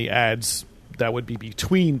only any ads that would be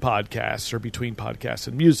between podcasts or between podcasts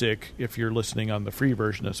and music, if you're listening on the free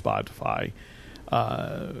version of Spotify,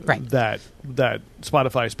 that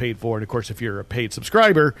Spotify is paid for. And of course, if you're a paid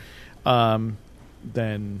subscriber, then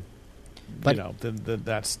that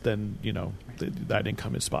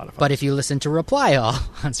income is Spotify. But if you listen to Reply All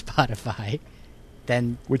on Spotify,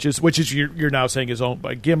 then which is you're now saying is owned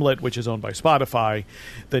by Gimlet, which is owned by Spotify,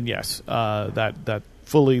 then yes, that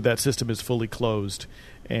system is fully closed,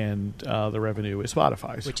 and the revenue is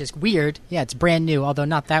Spotify's. Which is weird. Yeah, it's brand new, although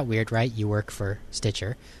not that weird, right? You work for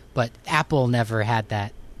Stitcher, but Apple never had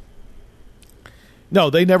that. No,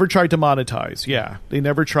 they never tried to monetize. Yeah, they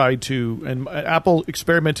never tried to. And Apple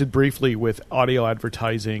experimented briefly with audio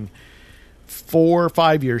advertising 4 or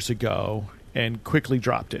 5 years ago and quickly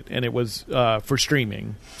dropped it. And it was for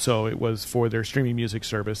streaming. So it was for their streaming music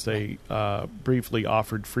service. They briefly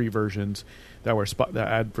offered free versions that were the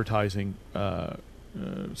advertising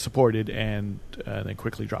supported, and then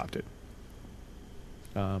quickly dropped it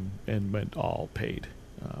and went all paid.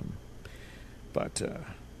 But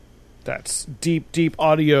that's deep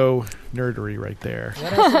audio nerdery right there.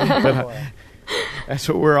 That's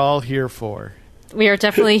what we're all here for. We are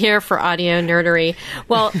definitely here for audio nerdery.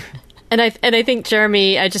 Well, and I think,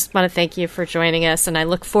 Jeremy, I just want to thank you for joining us, and I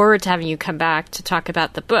look forward to having you come back to talk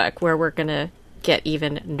about the book, where we're going to get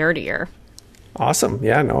even nerdier. Awesome.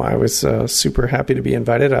 Yeah, no, I was super happy to be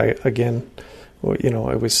invited. It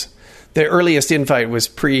was the earliest invite was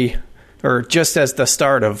just as the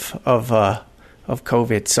start of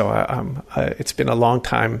COVID. So it's been a long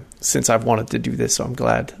time since I've wanted to do this. So I'm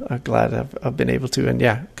glad I've been able to,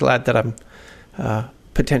 and glad that I'm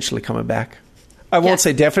potentially coming back. I won't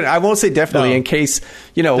say definitely no. In case,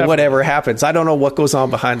 whatever happens. I don't know what goes on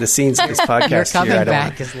behind the scenes of this podcast. You're coming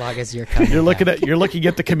back as long as you're coming You're looking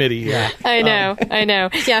at the committee here. Yeah. I know.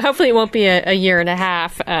 Yeah, hopefully it won't be a year and a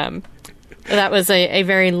half. That was a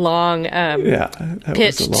very long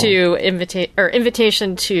pitch to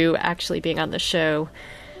invitation to actually being on the show.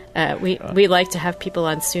 We like to have people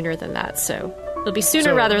on sooner than that, so it'll be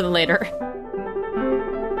sooner rather than later.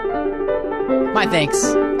 My thanks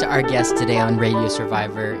to our guest today on Radio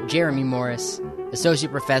Survivor, Jeremy Morris, Associate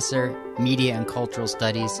Professor, Media and Cultural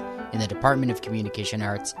Studies in the Department of Communication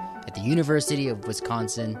Arts at the University of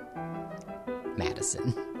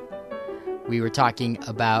Wisconsin-Madison. We were talking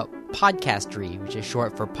about Podcastery, which is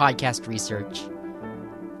short for podcast research.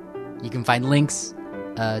 You can find links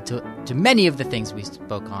to many of the things we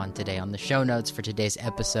spoke on today on the show notes for today's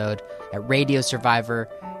episode at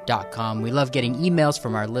radiosurvivor.com. We love getting emails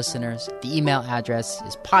from our listeners. The email address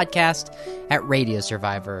is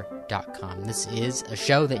podcast@radiosurvivor.com. This is a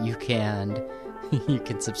show that you can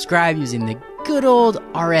subscribe using the good old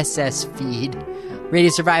RSS feed. Radio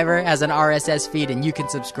Survivor has an RSS feed, and you can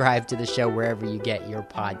subscribe to the show wherever you get your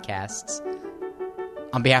podcasts.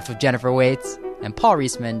 On behalf of Jennifer Waits and Paul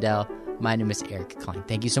Reese-Mendel, my name is Eric Klein.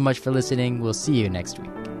 Thank you so much for listening. We'll see you next week.